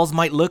your balls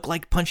might look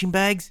like punching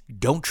bags,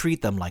 don't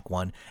treat them like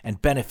one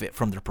and benefit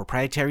from their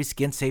proprietary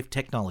skin-safe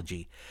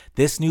technology.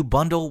 This new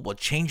bundle will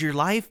change your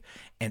life,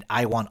 and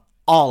I want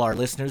all our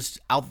listeners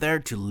out there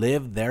to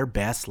live their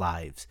best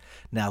lives.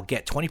 Now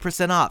get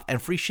 20% off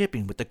and free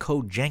shipping with the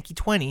code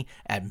JANKY20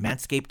 at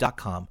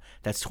manscaped.com.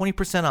 That's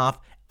 20% off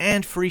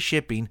and free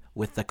shipping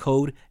with the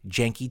code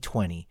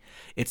JANKY20.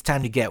 It's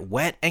time to get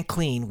wet and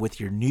clean with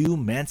your new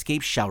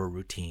Manscaped shower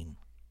routine.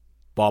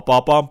 Bop,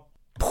 bop, bop.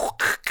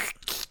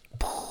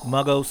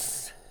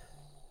 Muggos.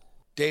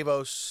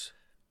 Davos.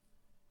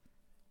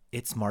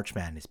 It's March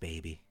Madness,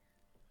 baby.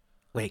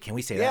 Wait, can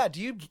we say that? Yeah,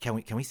 do you... Can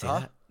we say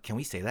that? Can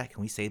we say that?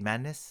 Can we say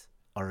madness?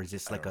 Or is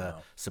this like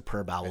a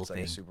Superb Owl it's thing?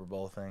 Like a Super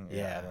Bowl thing?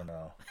 Yeah, I don't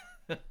know.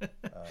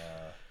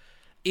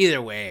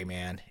 Either way,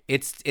 man.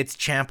 It's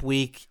Champ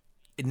Week.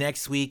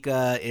 Next week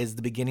is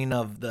the beginning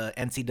of the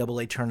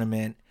NCAA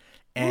tournament.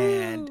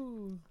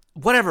 And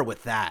whatever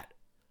with that.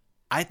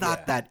 I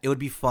thought that it would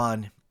be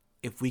fun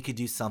if we could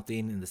do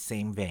something in the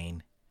same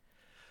vein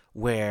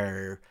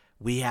where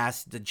we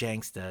asked the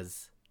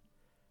Jankstas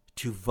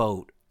to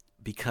vote,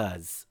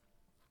 because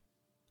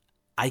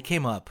I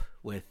came up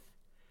with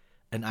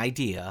an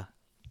idea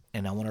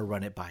and I want to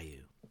run it by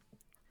you.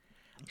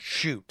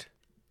 Shoot.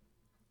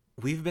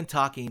 We've been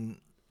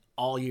talking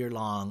all year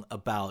long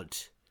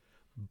about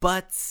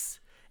butts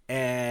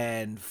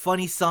and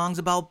funny songs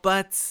about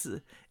butts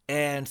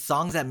and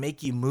songs that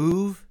make you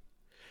move.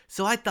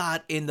 So I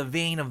thought, in the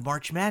vein of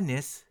March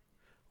Madness,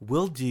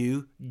 we'll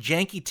do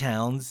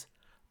Jankytown's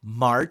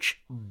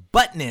March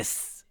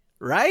Buttness,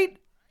 right?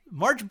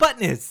 March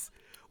Buttness,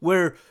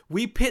 where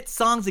we pit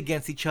songs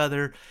against each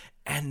other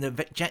and the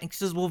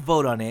Janksters will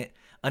vote on it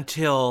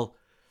until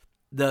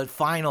the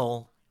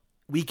final.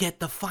 We get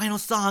the final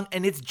song,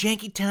 and it's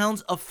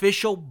Jankytown's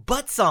official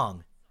butt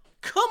song.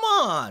 Come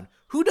on!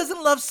 Who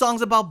doesn't love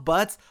songs about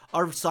butts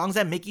or songs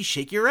that make you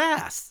shake your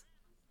ass?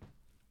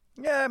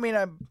 Yeah, I mean,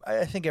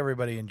 I think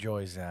everybody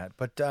enjoys that.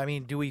 But I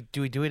mean, do we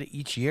do it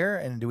each year,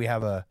 and do we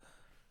have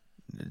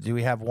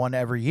one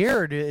every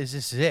year, or is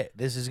this it?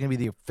 This is going to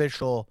be the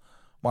official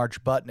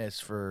March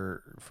Buttness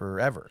for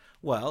forever.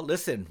 Well,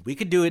 listen, we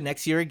could do it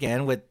next year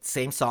again with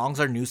same songs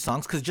or new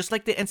songs, because just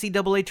like the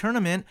NCAA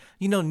tournament,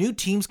 new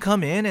teams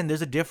come in and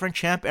there's a different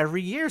champ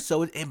every year,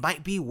 so it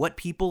might be what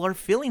people are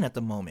feeling at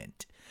the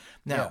moment.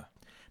 Now,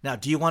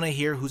 do you want to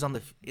hear who's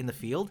in the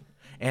field?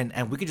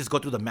 And we could just go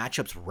through the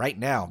matchups right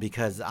now,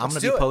 because I'm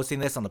going to be posting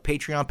this on the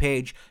Patreon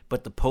page,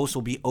 but the post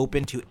will be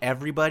open to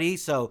everybody.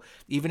 So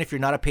even if you're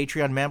not a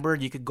Patreon member,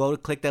 you could go to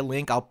click that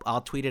link.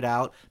 I'll tweet it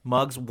out.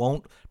 Muggs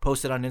won't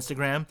post it on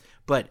Instagram,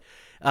 but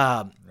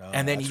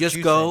and then you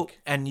just go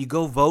and you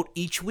go vote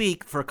each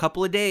week for a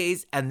couple of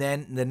days, and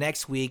then the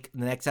next week,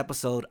 the next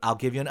episode, I'll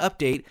give you an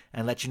update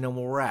and let you know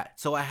where we're at.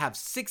 So I have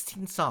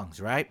 16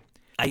 songs, right?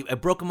 I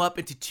broke them up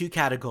into 2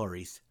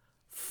 categories: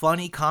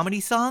 funny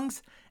comedy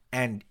songs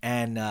and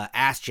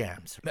ass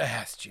jams.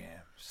 Ass jams.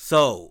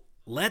 So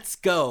let's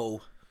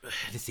go.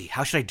 Let's see.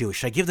 How should I do it?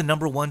 Should I give the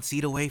number 1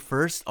 seed away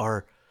first,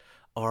 or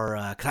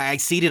cause I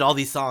seeded all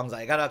these songs.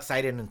 I got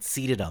excited and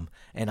seeded them,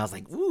 and I was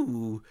like,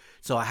 ooh.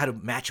 So I had to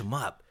match them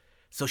up.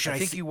 So should I? I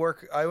think you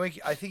work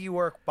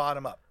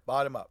bottom up.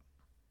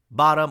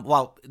 Bottom.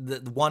 Well,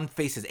 the one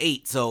faces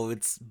 8, so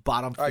it's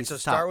bottom. All right. So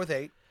start with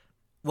 8.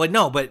 Well,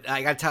 no, but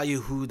I gotta tell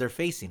you who they're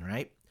facing,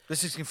 right?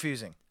 This is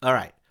confusing. All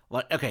right.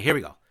 Well, okay. Here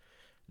we go.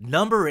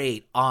 Number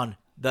 8 on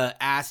the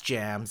ass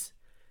jams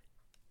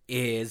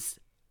is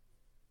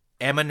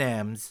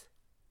Eminem's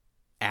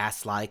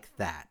Ass Like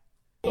That.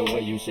 The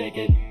way you shake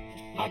it,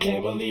 I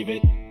can't believe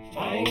it.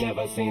 I ain't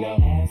never seen a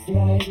ass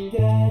like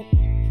that.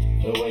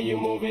 The way you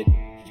move it,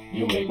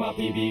 you make my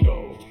PB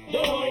go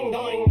doing,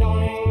 doing,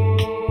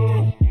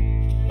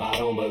 doing. I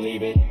don't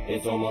believe it,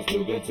 it's almost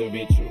too good to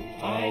be true.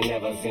 I ain't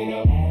never seen a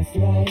ass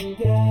like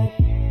that.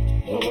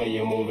 The way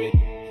you move it,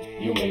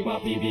 you make my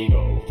PB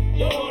go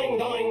doing,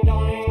 doing,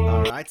 doing.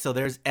 All right, so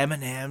there's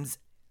Eminem's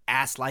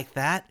Ass Like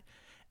That.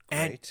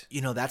 And,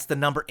 that's the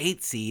number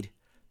 8 seed.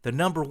 The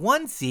number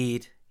 1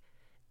 seed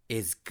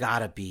is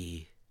gotta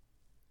be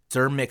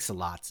Sir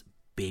Mix-a-Lot's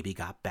Baby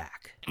Got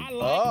Back. I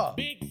like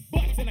big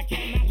butts and I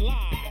cannot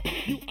lie.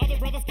 You other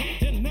brothers can't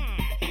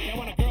deny. And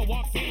when a girl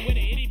walks in with an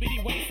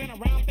itty-bitty waist and a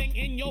round thing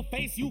in your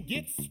face, you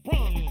get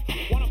sprung.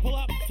 Wanna pull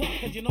up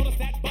tough, cause you notice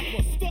that butt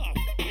was stuffed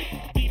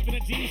deep in the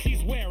jeans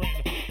she's wearing.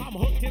 I'm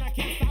hooked and I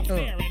can't stop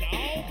staring.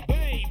 Oh,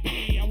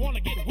 baby, I wanna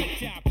get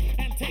whipped up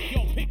and take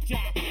your picture.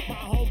 My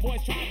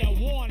homeboys tried to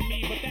warn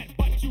me, but that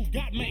butt you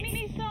got makes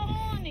me so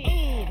horny.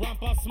 Ooh,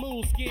 rumpa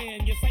smooth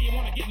skin. You say you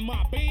wanna get in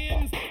my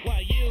bins?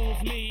 Well,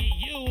 use me,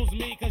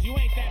 cause you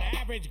ain't that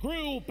average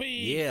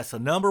groupie. Yeah, so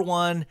number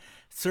 1,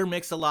 Sir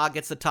Mix-a-Lot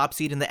gets the top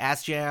seed in the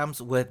Ass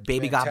Jams with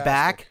Baby Got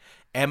Fantastic.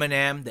 Back.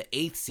 Eminem, the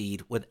 8th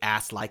seed with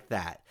Ass Like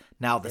That.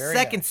 Now, the Very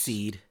second nice.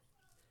 seed,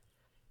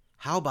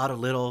 how about a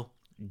little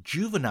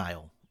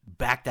Juvenile?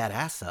 Back That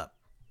Ass Up.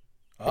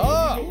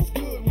 Oh.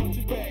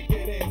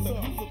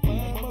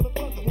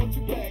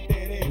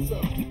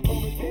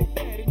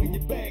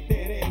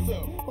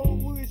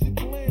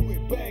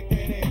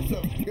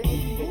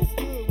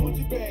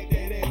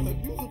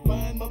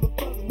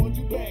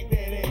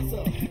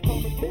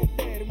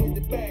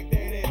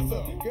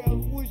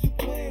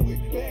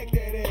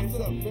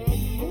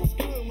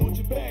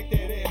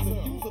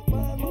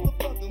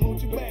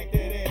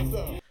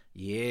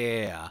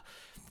 Yeah.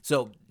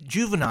 So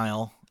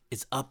Juvenile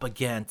is up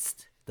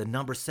against the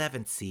number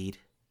 7 seed,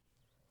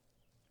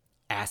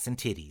 Ass and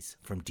Titties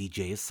from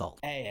DJ Assault.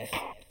 Ass,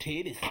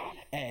 titties,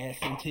 ass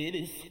and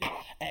titties,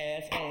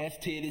 ass,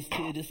 titties,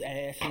 titties,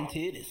 ass and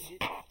titties.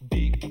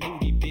 Big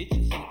booty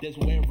bitches that's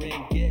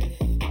wearing guests.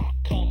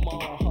 Come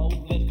on, ho,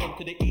 let's go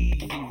to the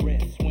easy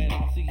rest. When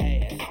I see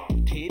ass,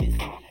 titties,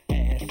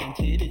 ass and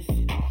titties,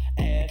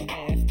 ass,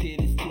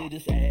 titties,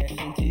 titties, ass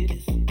and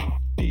titties.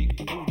 Big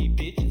booty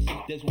bitches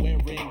that's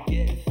wearing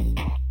guests.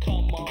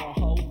 Come on,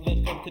 ho,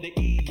 let's go to the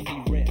easy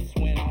rest.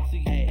 When I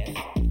see ass,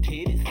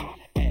 titties,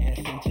 ass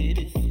and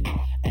titties,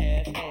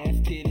 ass,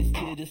 titties,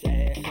 titties,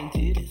 ass and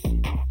titties.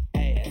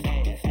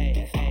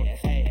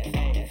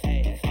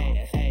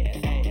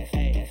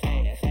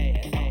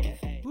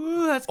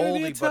 Ooh, that's gonna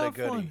be a Oldie but a tough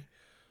goodie. one.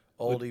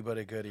 Oldie but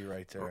a goodie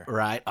right there.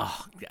 Right?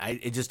 Oh,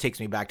 it just takes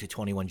me back to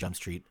 21 Jump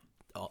Street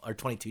or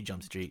 22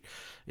 Jump Street.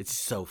 It's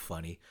so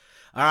funny.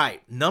 All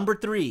right, number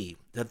 3,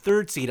 the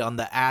 3rd seed on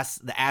the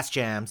Ass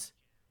Jams,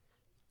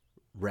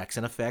 Rex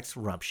and Effects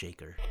Rump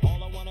Shaker.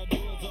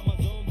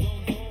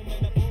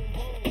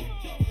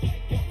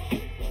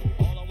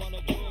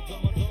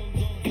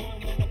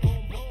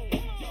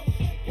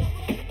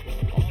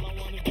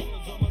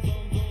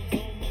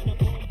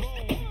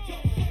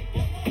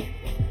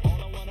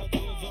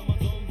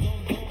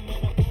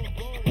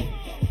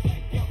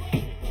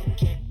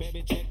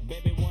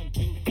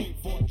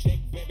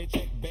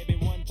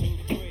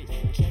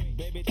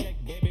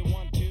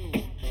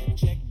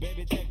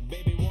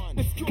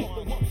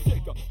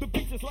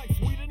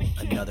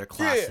 Another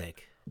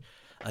classic.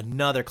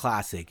 Another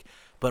classic.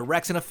 But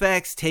Rex and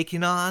Effects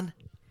taking on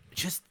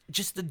just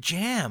a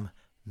jam.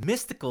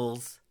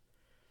 Mysticals,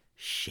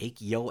 Shake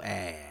Yo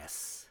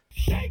Ass.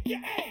 Shake your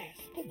ass,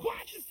 but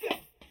watch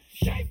yourself.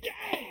 Shake your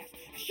ass,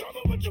 show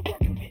me what you're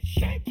working with.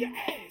 Shake your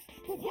ass,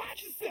 but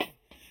watch yourself.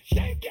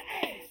 Shake your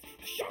ass,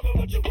 show me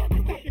what you're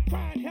working with. You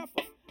crying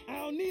heifer, I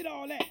don't need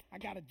all that. I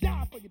got a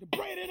job for you to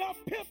braid it up,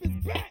 pimp his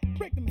back.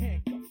 Break them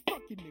handcuffs,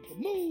 fuck your nigga,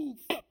 move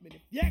something.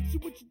 If you ask you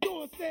what you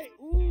doing, say,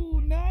 ooh,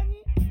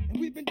 nothing. And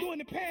we've been doing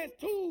the past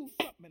 2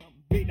 something. I'm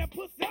beating that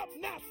pussy up,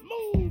 not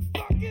smooth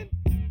fucking.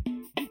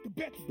 You can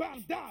bet your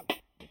bottom dollar.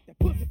 If that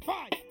pussy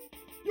fire,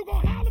 you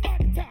gon' holler by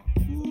the time.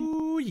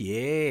 Ooh,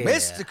 yeah.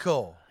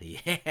 Mystical.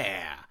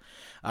 Yeah.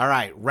 All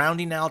right,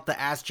 rounding out the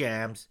Ass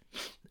Jams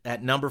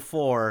at number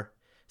 4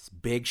 is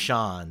Big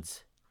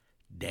Sean's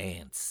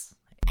Dance.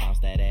 Bounce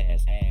that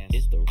ass,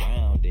 it's the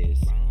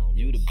roundest.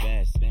 You the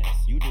best,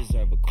 you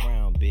deserve a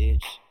crown,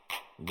 bitch.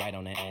 Right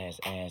on the ass.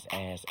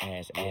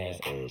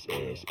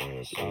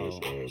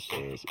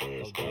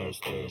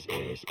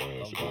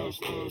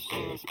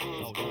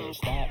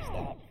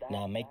 Stop.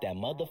 Now make that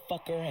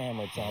motherfucker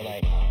hammer tone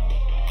like.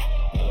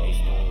 Go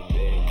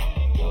stupid,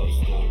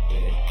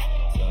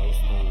 so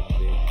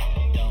stupid,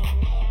 dumb.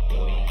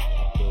 Go it.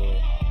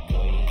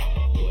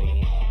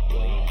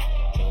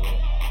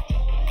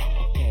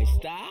 Okay,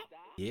 stop.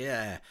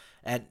 Yeah.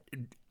 And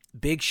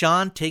Big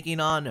Sean taking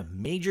on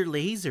Major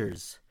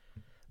Lasers,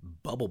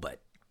 Bubble Butt.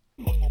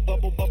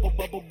 Bubble butt,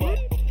 bubble butt,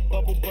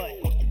 bubble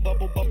butt,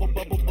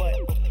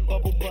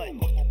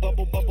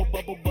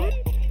 bubble butt.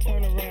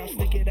 Turn around,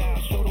 stick it out,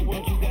 show the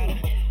world you got a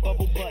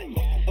bubble butt,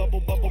 bubble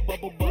butt,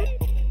 bubble butt,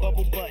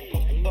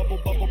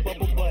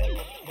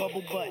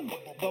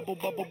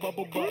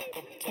 bubble butt.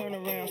 Turn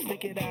around,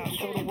 stick it out,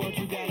 show the world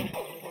you got a.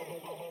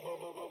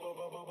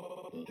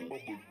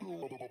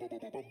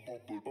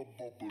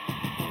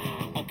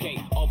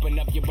 Okay, open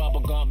up your bubble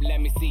gum, let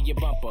me see your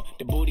bumper.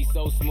 The booty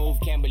so smooth,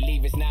 can't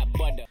believe it's not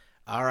butter.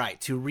 All right,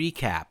 to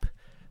recap,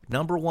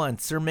 number 1,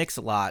 Sir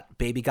Mix-a-Lot,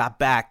 Baby Got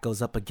Back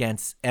goes up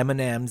against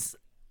Eminem's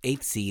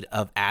 8th seed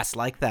of Ass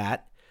Like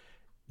That.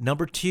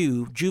 Number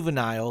 2,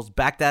 Juveniles,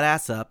 Back That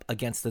Ass Up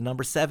against the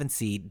number 7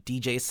 seed,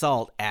 DJ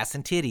Assault, Ass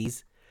and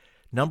Titties.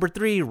 Number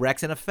 3,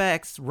 Rex and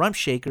Effects, Rump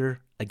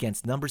Shaker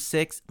against number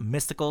 6,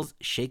 Mysticals,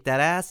 Shake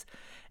That Ass.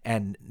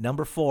 And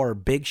number 4,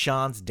 Big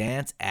Sean's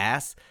Dance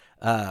Ass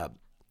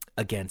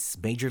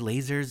against Major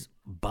Lasers,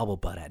 Bubble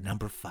Butt at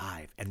number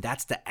 5. And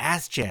that's the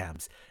Ass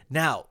Jams.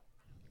 Now,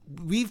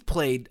 we've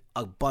played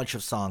a bunch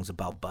of songs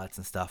about butts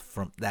and stuff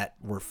from that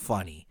were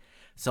funny.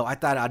 So I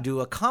thought I'd do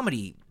a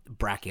comedy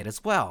bracket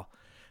as well.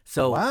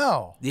 So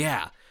wow.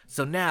 Yeah.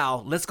 So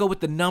now let's go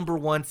with the number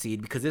 1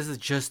 seed because this is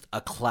just a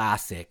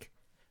classic.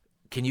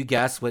 Can you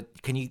guess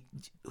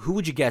who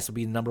would you guess would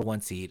be the number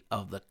 1 seed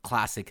of the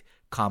classic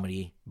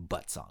comedy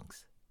butt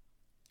songs?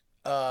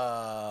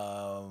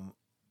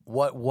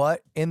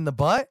 What in the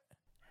butt?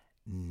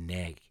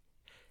 Neg.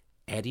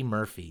 Eddie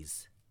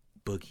Murphy's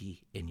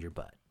Boogie in Your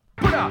Butt.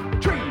 Put a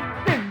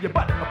tree in your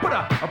butt. Put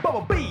a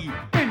bubble bee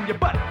in your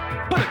butt.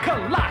 Put a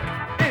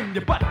clock in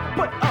your butt.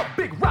 Put a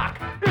big rock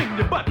in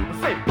your butt.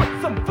 Say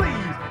put some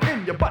fleas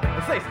in your butt.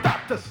 Say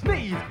stop to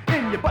sneeze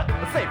in your butt.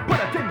 Say put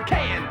a tin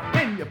can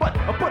in your butt.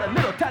 Put a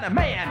little tiny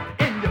man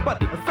in your butt.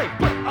 Say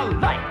put a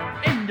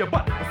light in your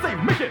butt. Say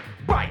make it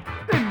bright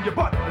in your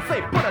butt.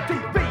 Say put a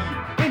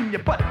TV in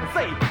your butt.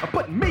 Say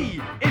put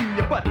me in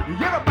your butt.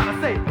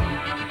 Everybody say.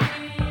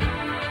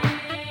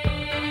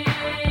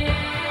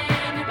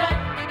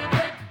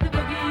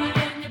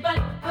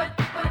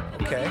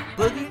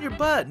 Boogie in Your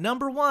Butt,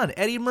 number 1,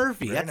 Eddie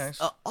Murphy. Very That's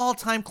nice. an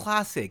all-time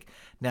classic.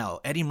 Now,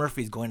 Eddie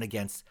Murphy's going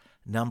against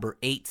number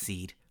 8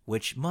 seed,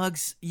 which,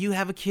 Muggs, you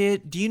have a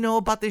kid. Do you know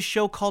about this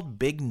show called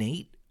Big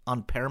Nate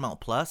on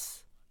Paramount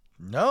Plus?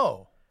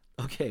 No.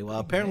 Okay, well,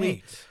 apparently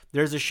Nate.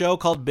 there's a show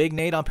called Big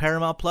Nate on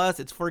Paramount Plus.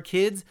 It's for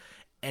kids,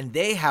 and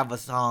they have a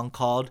song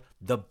called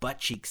the Butt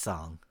Cheek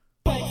Song.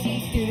 Butt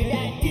cheeks,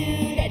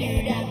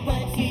 do-da-do-da-do-da,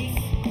 butt cheeks.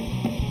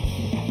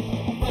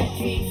 Butt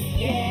cheeks,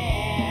 yeah.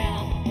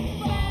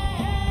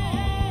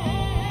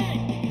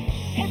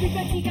 Every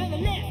butt cheek on the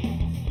left,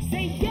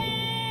 say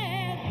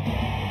yeah.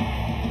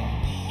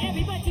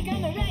 Every butt cheek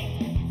on the right,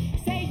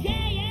 say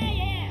yeah, yeah,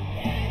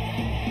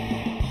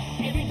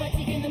 yeah. Every butt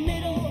cheek in the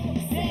middle,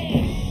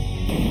 say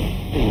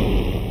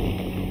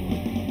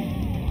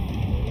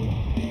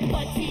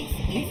butt cheeks,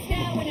 it's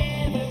now or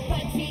never.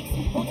 Butt cheeks,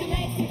 hold your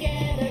legs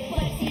together.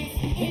 Butt cheeks,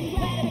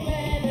 incredible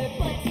leather.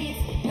 Butt cheeks,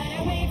 fly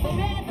away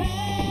forever.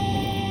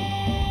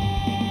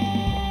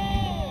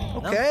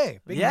 Okay.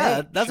 Big yeah,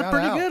 Nate. that's a Shout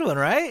pretty out. good one,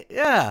 right?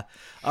 Yeah.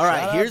 All right,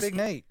 Shout out here's Big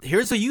Nate.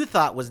 here's who you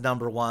thought was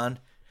number 1.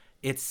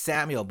 It's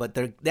Samuel, but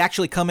they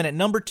actually come in at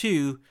number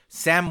 2.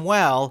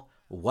 Samuel,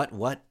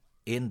 what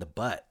in the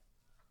butt?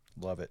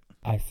 Love it.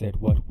 I said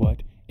what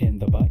in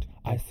the butt.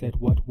 I said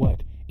what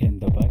in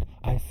the butt.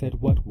 I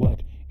said what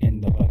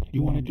in the butt.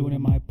 You want to do it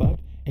in my butt?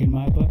 In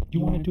my butt?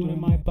 You want to do it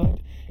in my butt?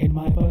 In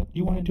my butt?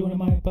 You want to do it in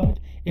my butt?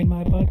 In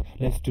my butt?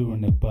 Let's do it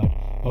in the butt.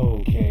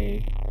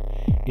 Okay.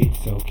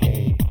 It's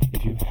okay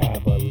if you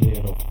have a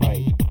little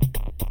fight.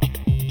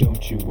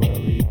 Don't you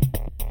worry.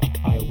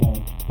 I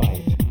won't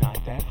bite.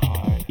 Not that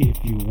hard. If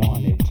you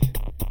want it,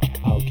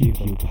 I'll give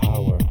you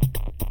power.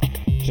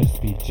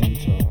 Just be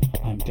gentle.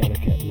 I'm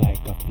delicate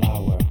like a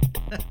flower.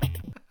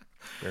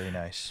 Very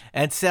nice.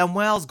 And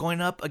Samuel's going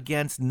up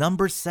against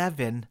number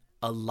 7,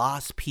 A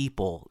Lost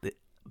People, the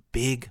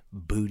Big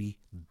Booty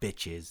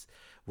Bitches,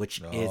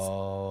 which is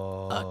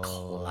a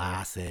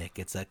classic.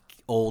 It's a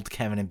old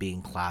Kevin and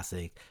Bean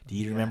classic. Do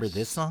you remember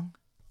this song?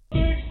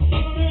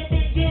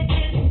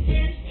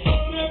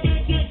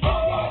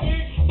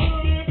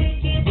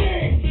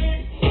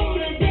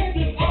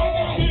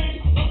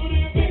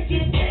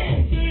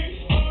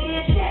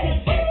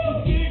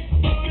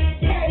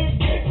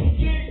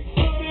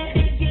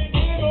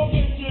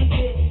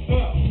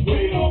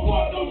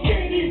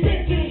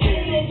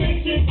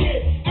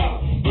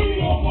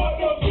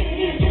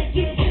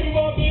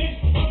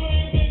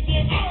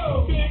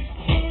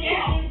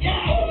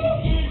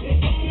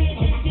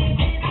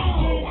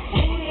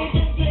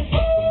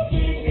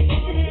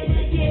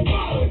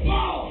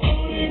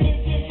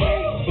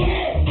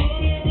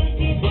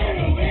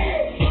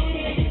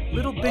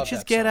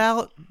 Bitches get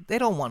out. They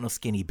don't want no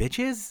skinny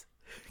bitches.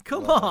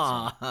 Come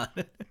on.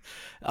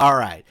 All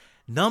right.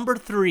 Number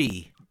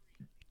 3,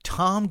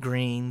 Tom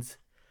Green's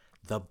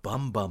The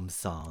Bum Bum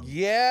Song.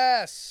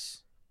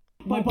 Yes.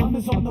 My bum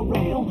is on the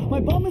rail. My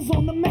bum is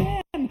on the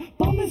man.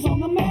 Bum is on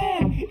the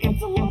man.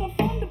 It's a lot of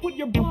fun to put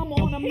your bum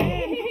on a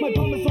man. My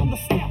bum is on the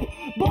step.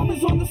 Bum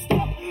is on the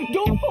step.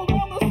 Don't fall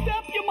down the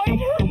step. You might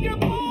hurt your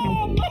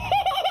bum.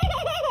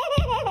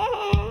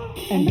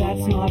 And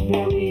that's not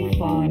very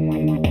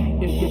fun.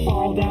 If you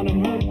fall down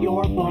and hurt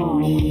your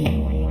bum.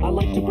 I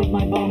like to put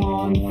my bum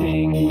on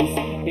things.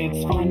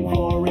 It's fun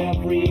for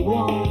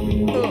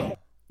everyone.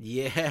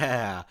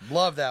 Yeah.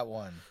 Love that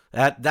one.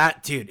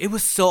 That dude, it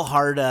was so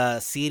hard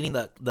seeing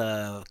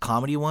the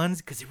comedy ones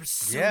because they were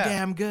so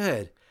damn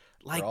good.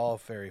 Like They're all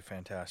very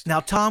fantastic. now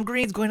Tom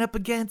Green's going up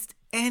against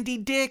Andy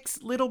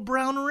Dick's Little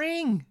Brown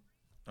Ring.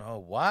 Oh,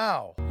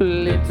 wow.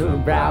 Little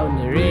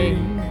brown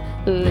ring,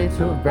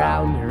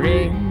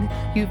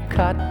 you've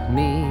cut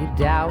me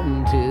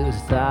down to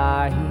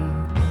size.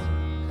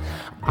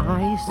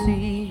 I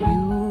see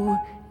you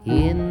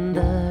in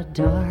the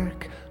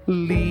dark,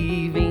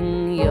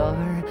 leaving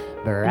your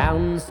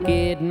brown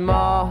skid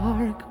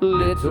mark.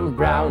 Little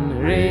brown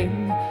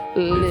ring,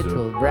 you're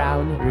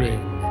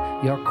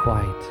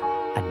quite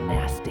a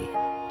nasty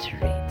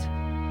treat.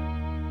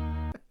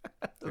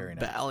 Very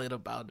nice. Ballad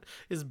about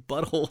his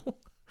butthole.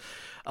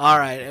 All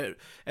right,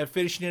 and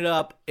finishing it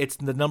up, it's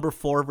the number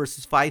 4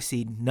 versus 5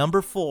 seed.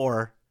 Number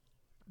 4,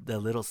 the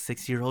little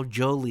 6-year-old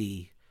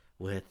Jolie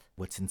with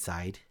What's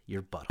Inside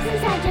Your Butthole. What's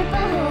inside your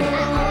butthole?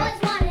 I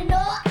always want to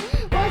know.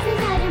 What's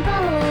inside your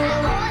butthole?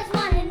 I always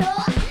want to know.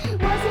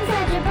 What's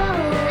inside your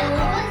butthole? I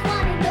always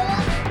want to know.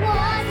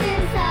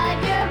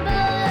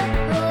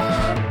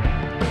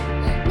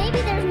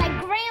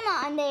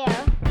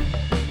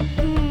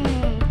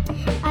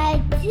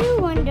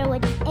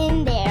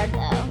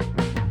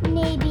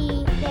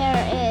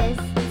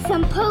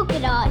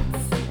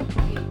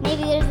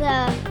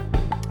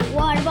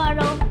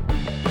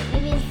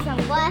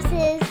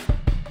 glasses.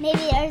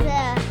 Maybe there's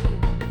a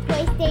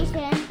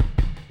PlayStation.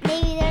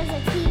 Maybe there's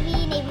a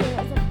TV. Maybe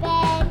there's a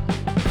bed.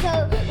 So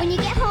when you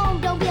get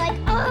home, don't be like,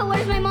 oh,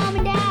 where's my mom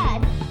and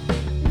dad?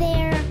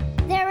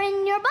 They're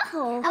in your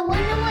butthole. I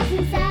wonder what's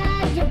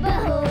inside your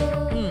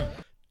butthole.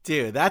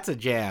 Dude, that's a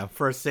jam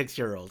for a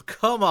 6-year-old.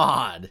 Come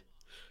on.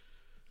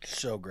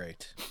 So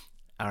great.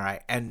 All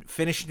right, and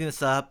finishing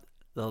this up,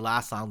 the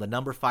last song, the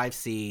number 5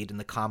 seed in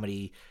the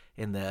comedy,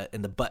 in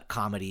the butt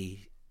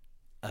comedy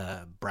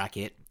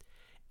bracket,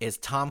 is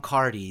Tom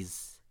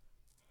Cardy's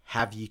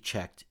 "Have You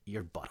Checked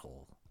Your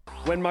Butthole?"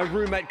 When my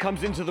roommate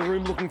comes into the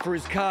room looking for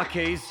his car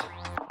keys,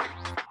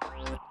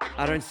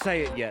 I don't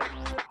say it yet.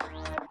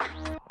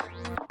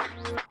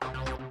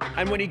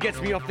 And when he gets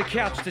me off the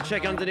couch to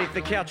check underneath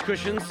the couch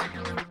cushions,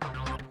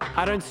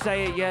 I don't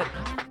say it yet.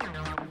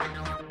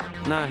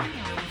 No.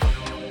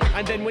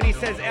 And then when he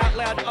says out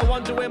loud, I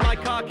wonder where my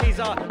car keys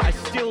are, I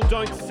still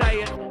don't say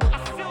it.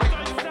 I still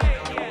don't say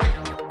it yet.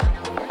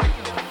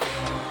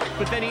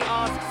 But then he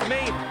asks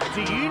me,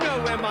 do you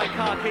know where my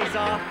car keys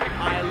are?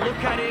 I look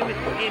at him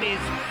in his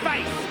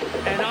face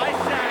and I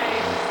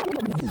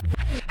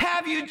say,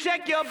 have you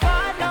checked your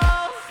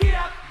butthole? Get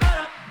up,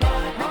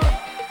 butthole.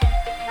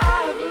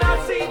 I have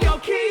not seen your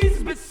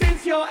keys, but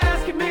since you're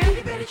asking me,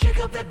 you better check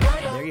out that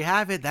butthole. There you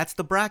have it. That's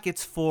the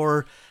brackets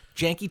for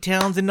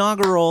Jankytown's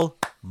inaugural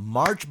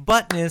March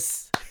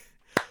Buttness.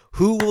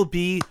 Who will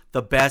be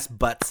the best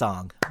butt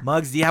song?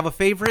 Muggs, do you have a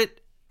favorite?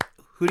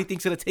 Who do you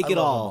think's going to take it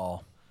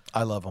all?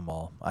 I love them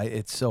all.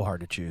 It's so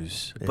hard to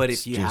choose. But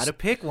It's if you just- had to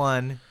pick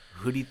one,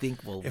 who do you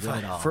think will win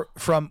it all?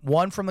 from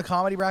the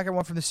comedy bracket,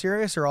 one from the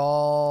serious, or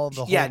all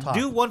the whole top?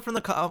 do one from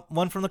the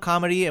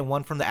comedy and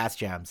one from the ass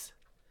jams.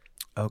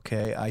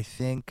 Okay, I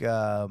think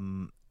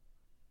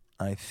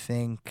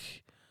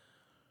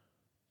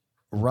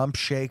Rump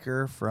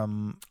Shaker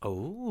from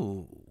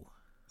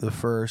the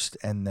first,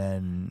 and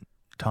then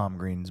Tom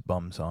Green's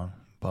Bum song,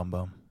 Bum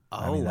Bum.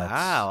 Oh,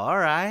 wow. All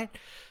right.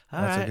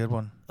 That's a good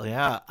one.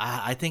 Yeah,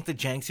 I think the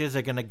Janksters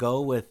are going to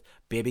go with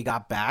Baby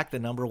Got Back, the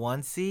number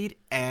 1 seed.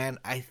 And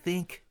I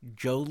think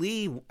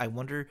Jolie, I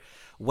wonder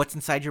what's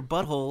inside your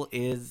butthole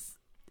is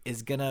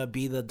going to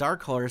be the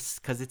dark horse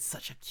because it's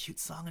such a cute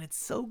song and it's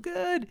so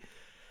good.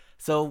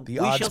 So The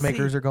odds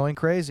makers are going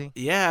crazy.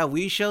 Yeah,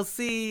 we shall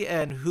see.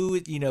 And who,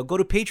 go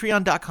to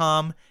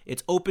patreon.com.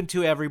 It's open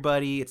to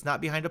everybody. It's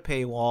not behind a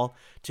paywall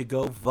to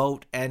go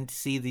vote and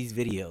see these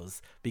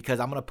videos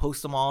because I'm going to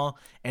post them all.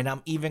 And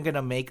I'm even going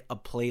to make a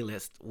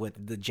playlist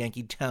with the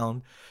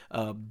Jankytown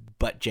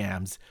butt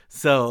jams.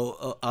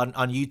 So on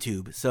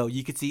YouTube. So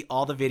you could see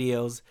all the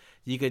videos.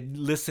 You could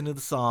listen to the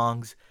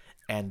songs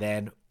and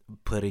then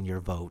put in your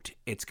vote.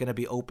 It's going to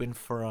be open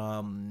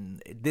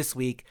from this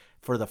week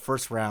for the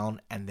first round,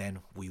 and then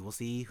we will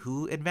see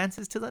who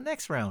advances to the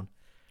next round.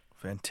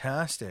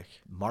 Fantastic.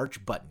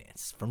 March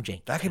Buttness from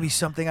Janky. That could be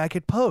something I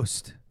could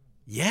post.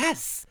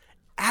 Yes,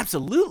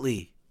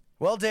 absolutely.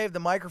 Well, Dave, the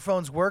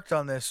microphones worked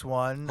on this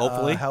one.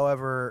 Hopefully.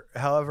 However,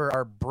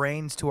 our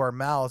brains to our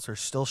mouths are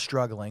still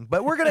struggling,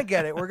 but we're going to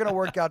get it. We're going to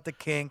work out the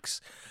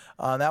kinks.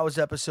 That was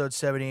episode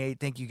 78.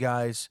 Thank you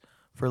guys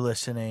for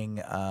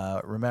listening.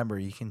 Remember,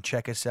 you can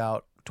check us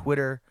out,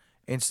 Twitter,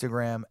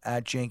 Instagram,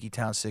 at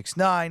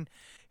Jankytown69.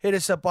 Hit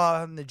us up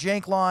on the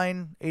Jank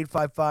line,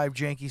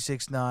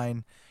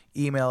 855-JANKY69.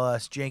 Email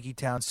us,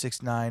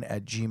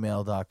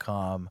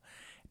 jankytown69@gmail.com.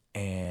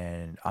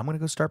 And I'm going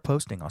to go start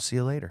posting. I'll see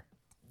you later.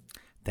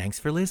 Thanks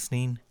for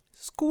listening.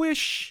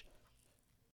 Squish.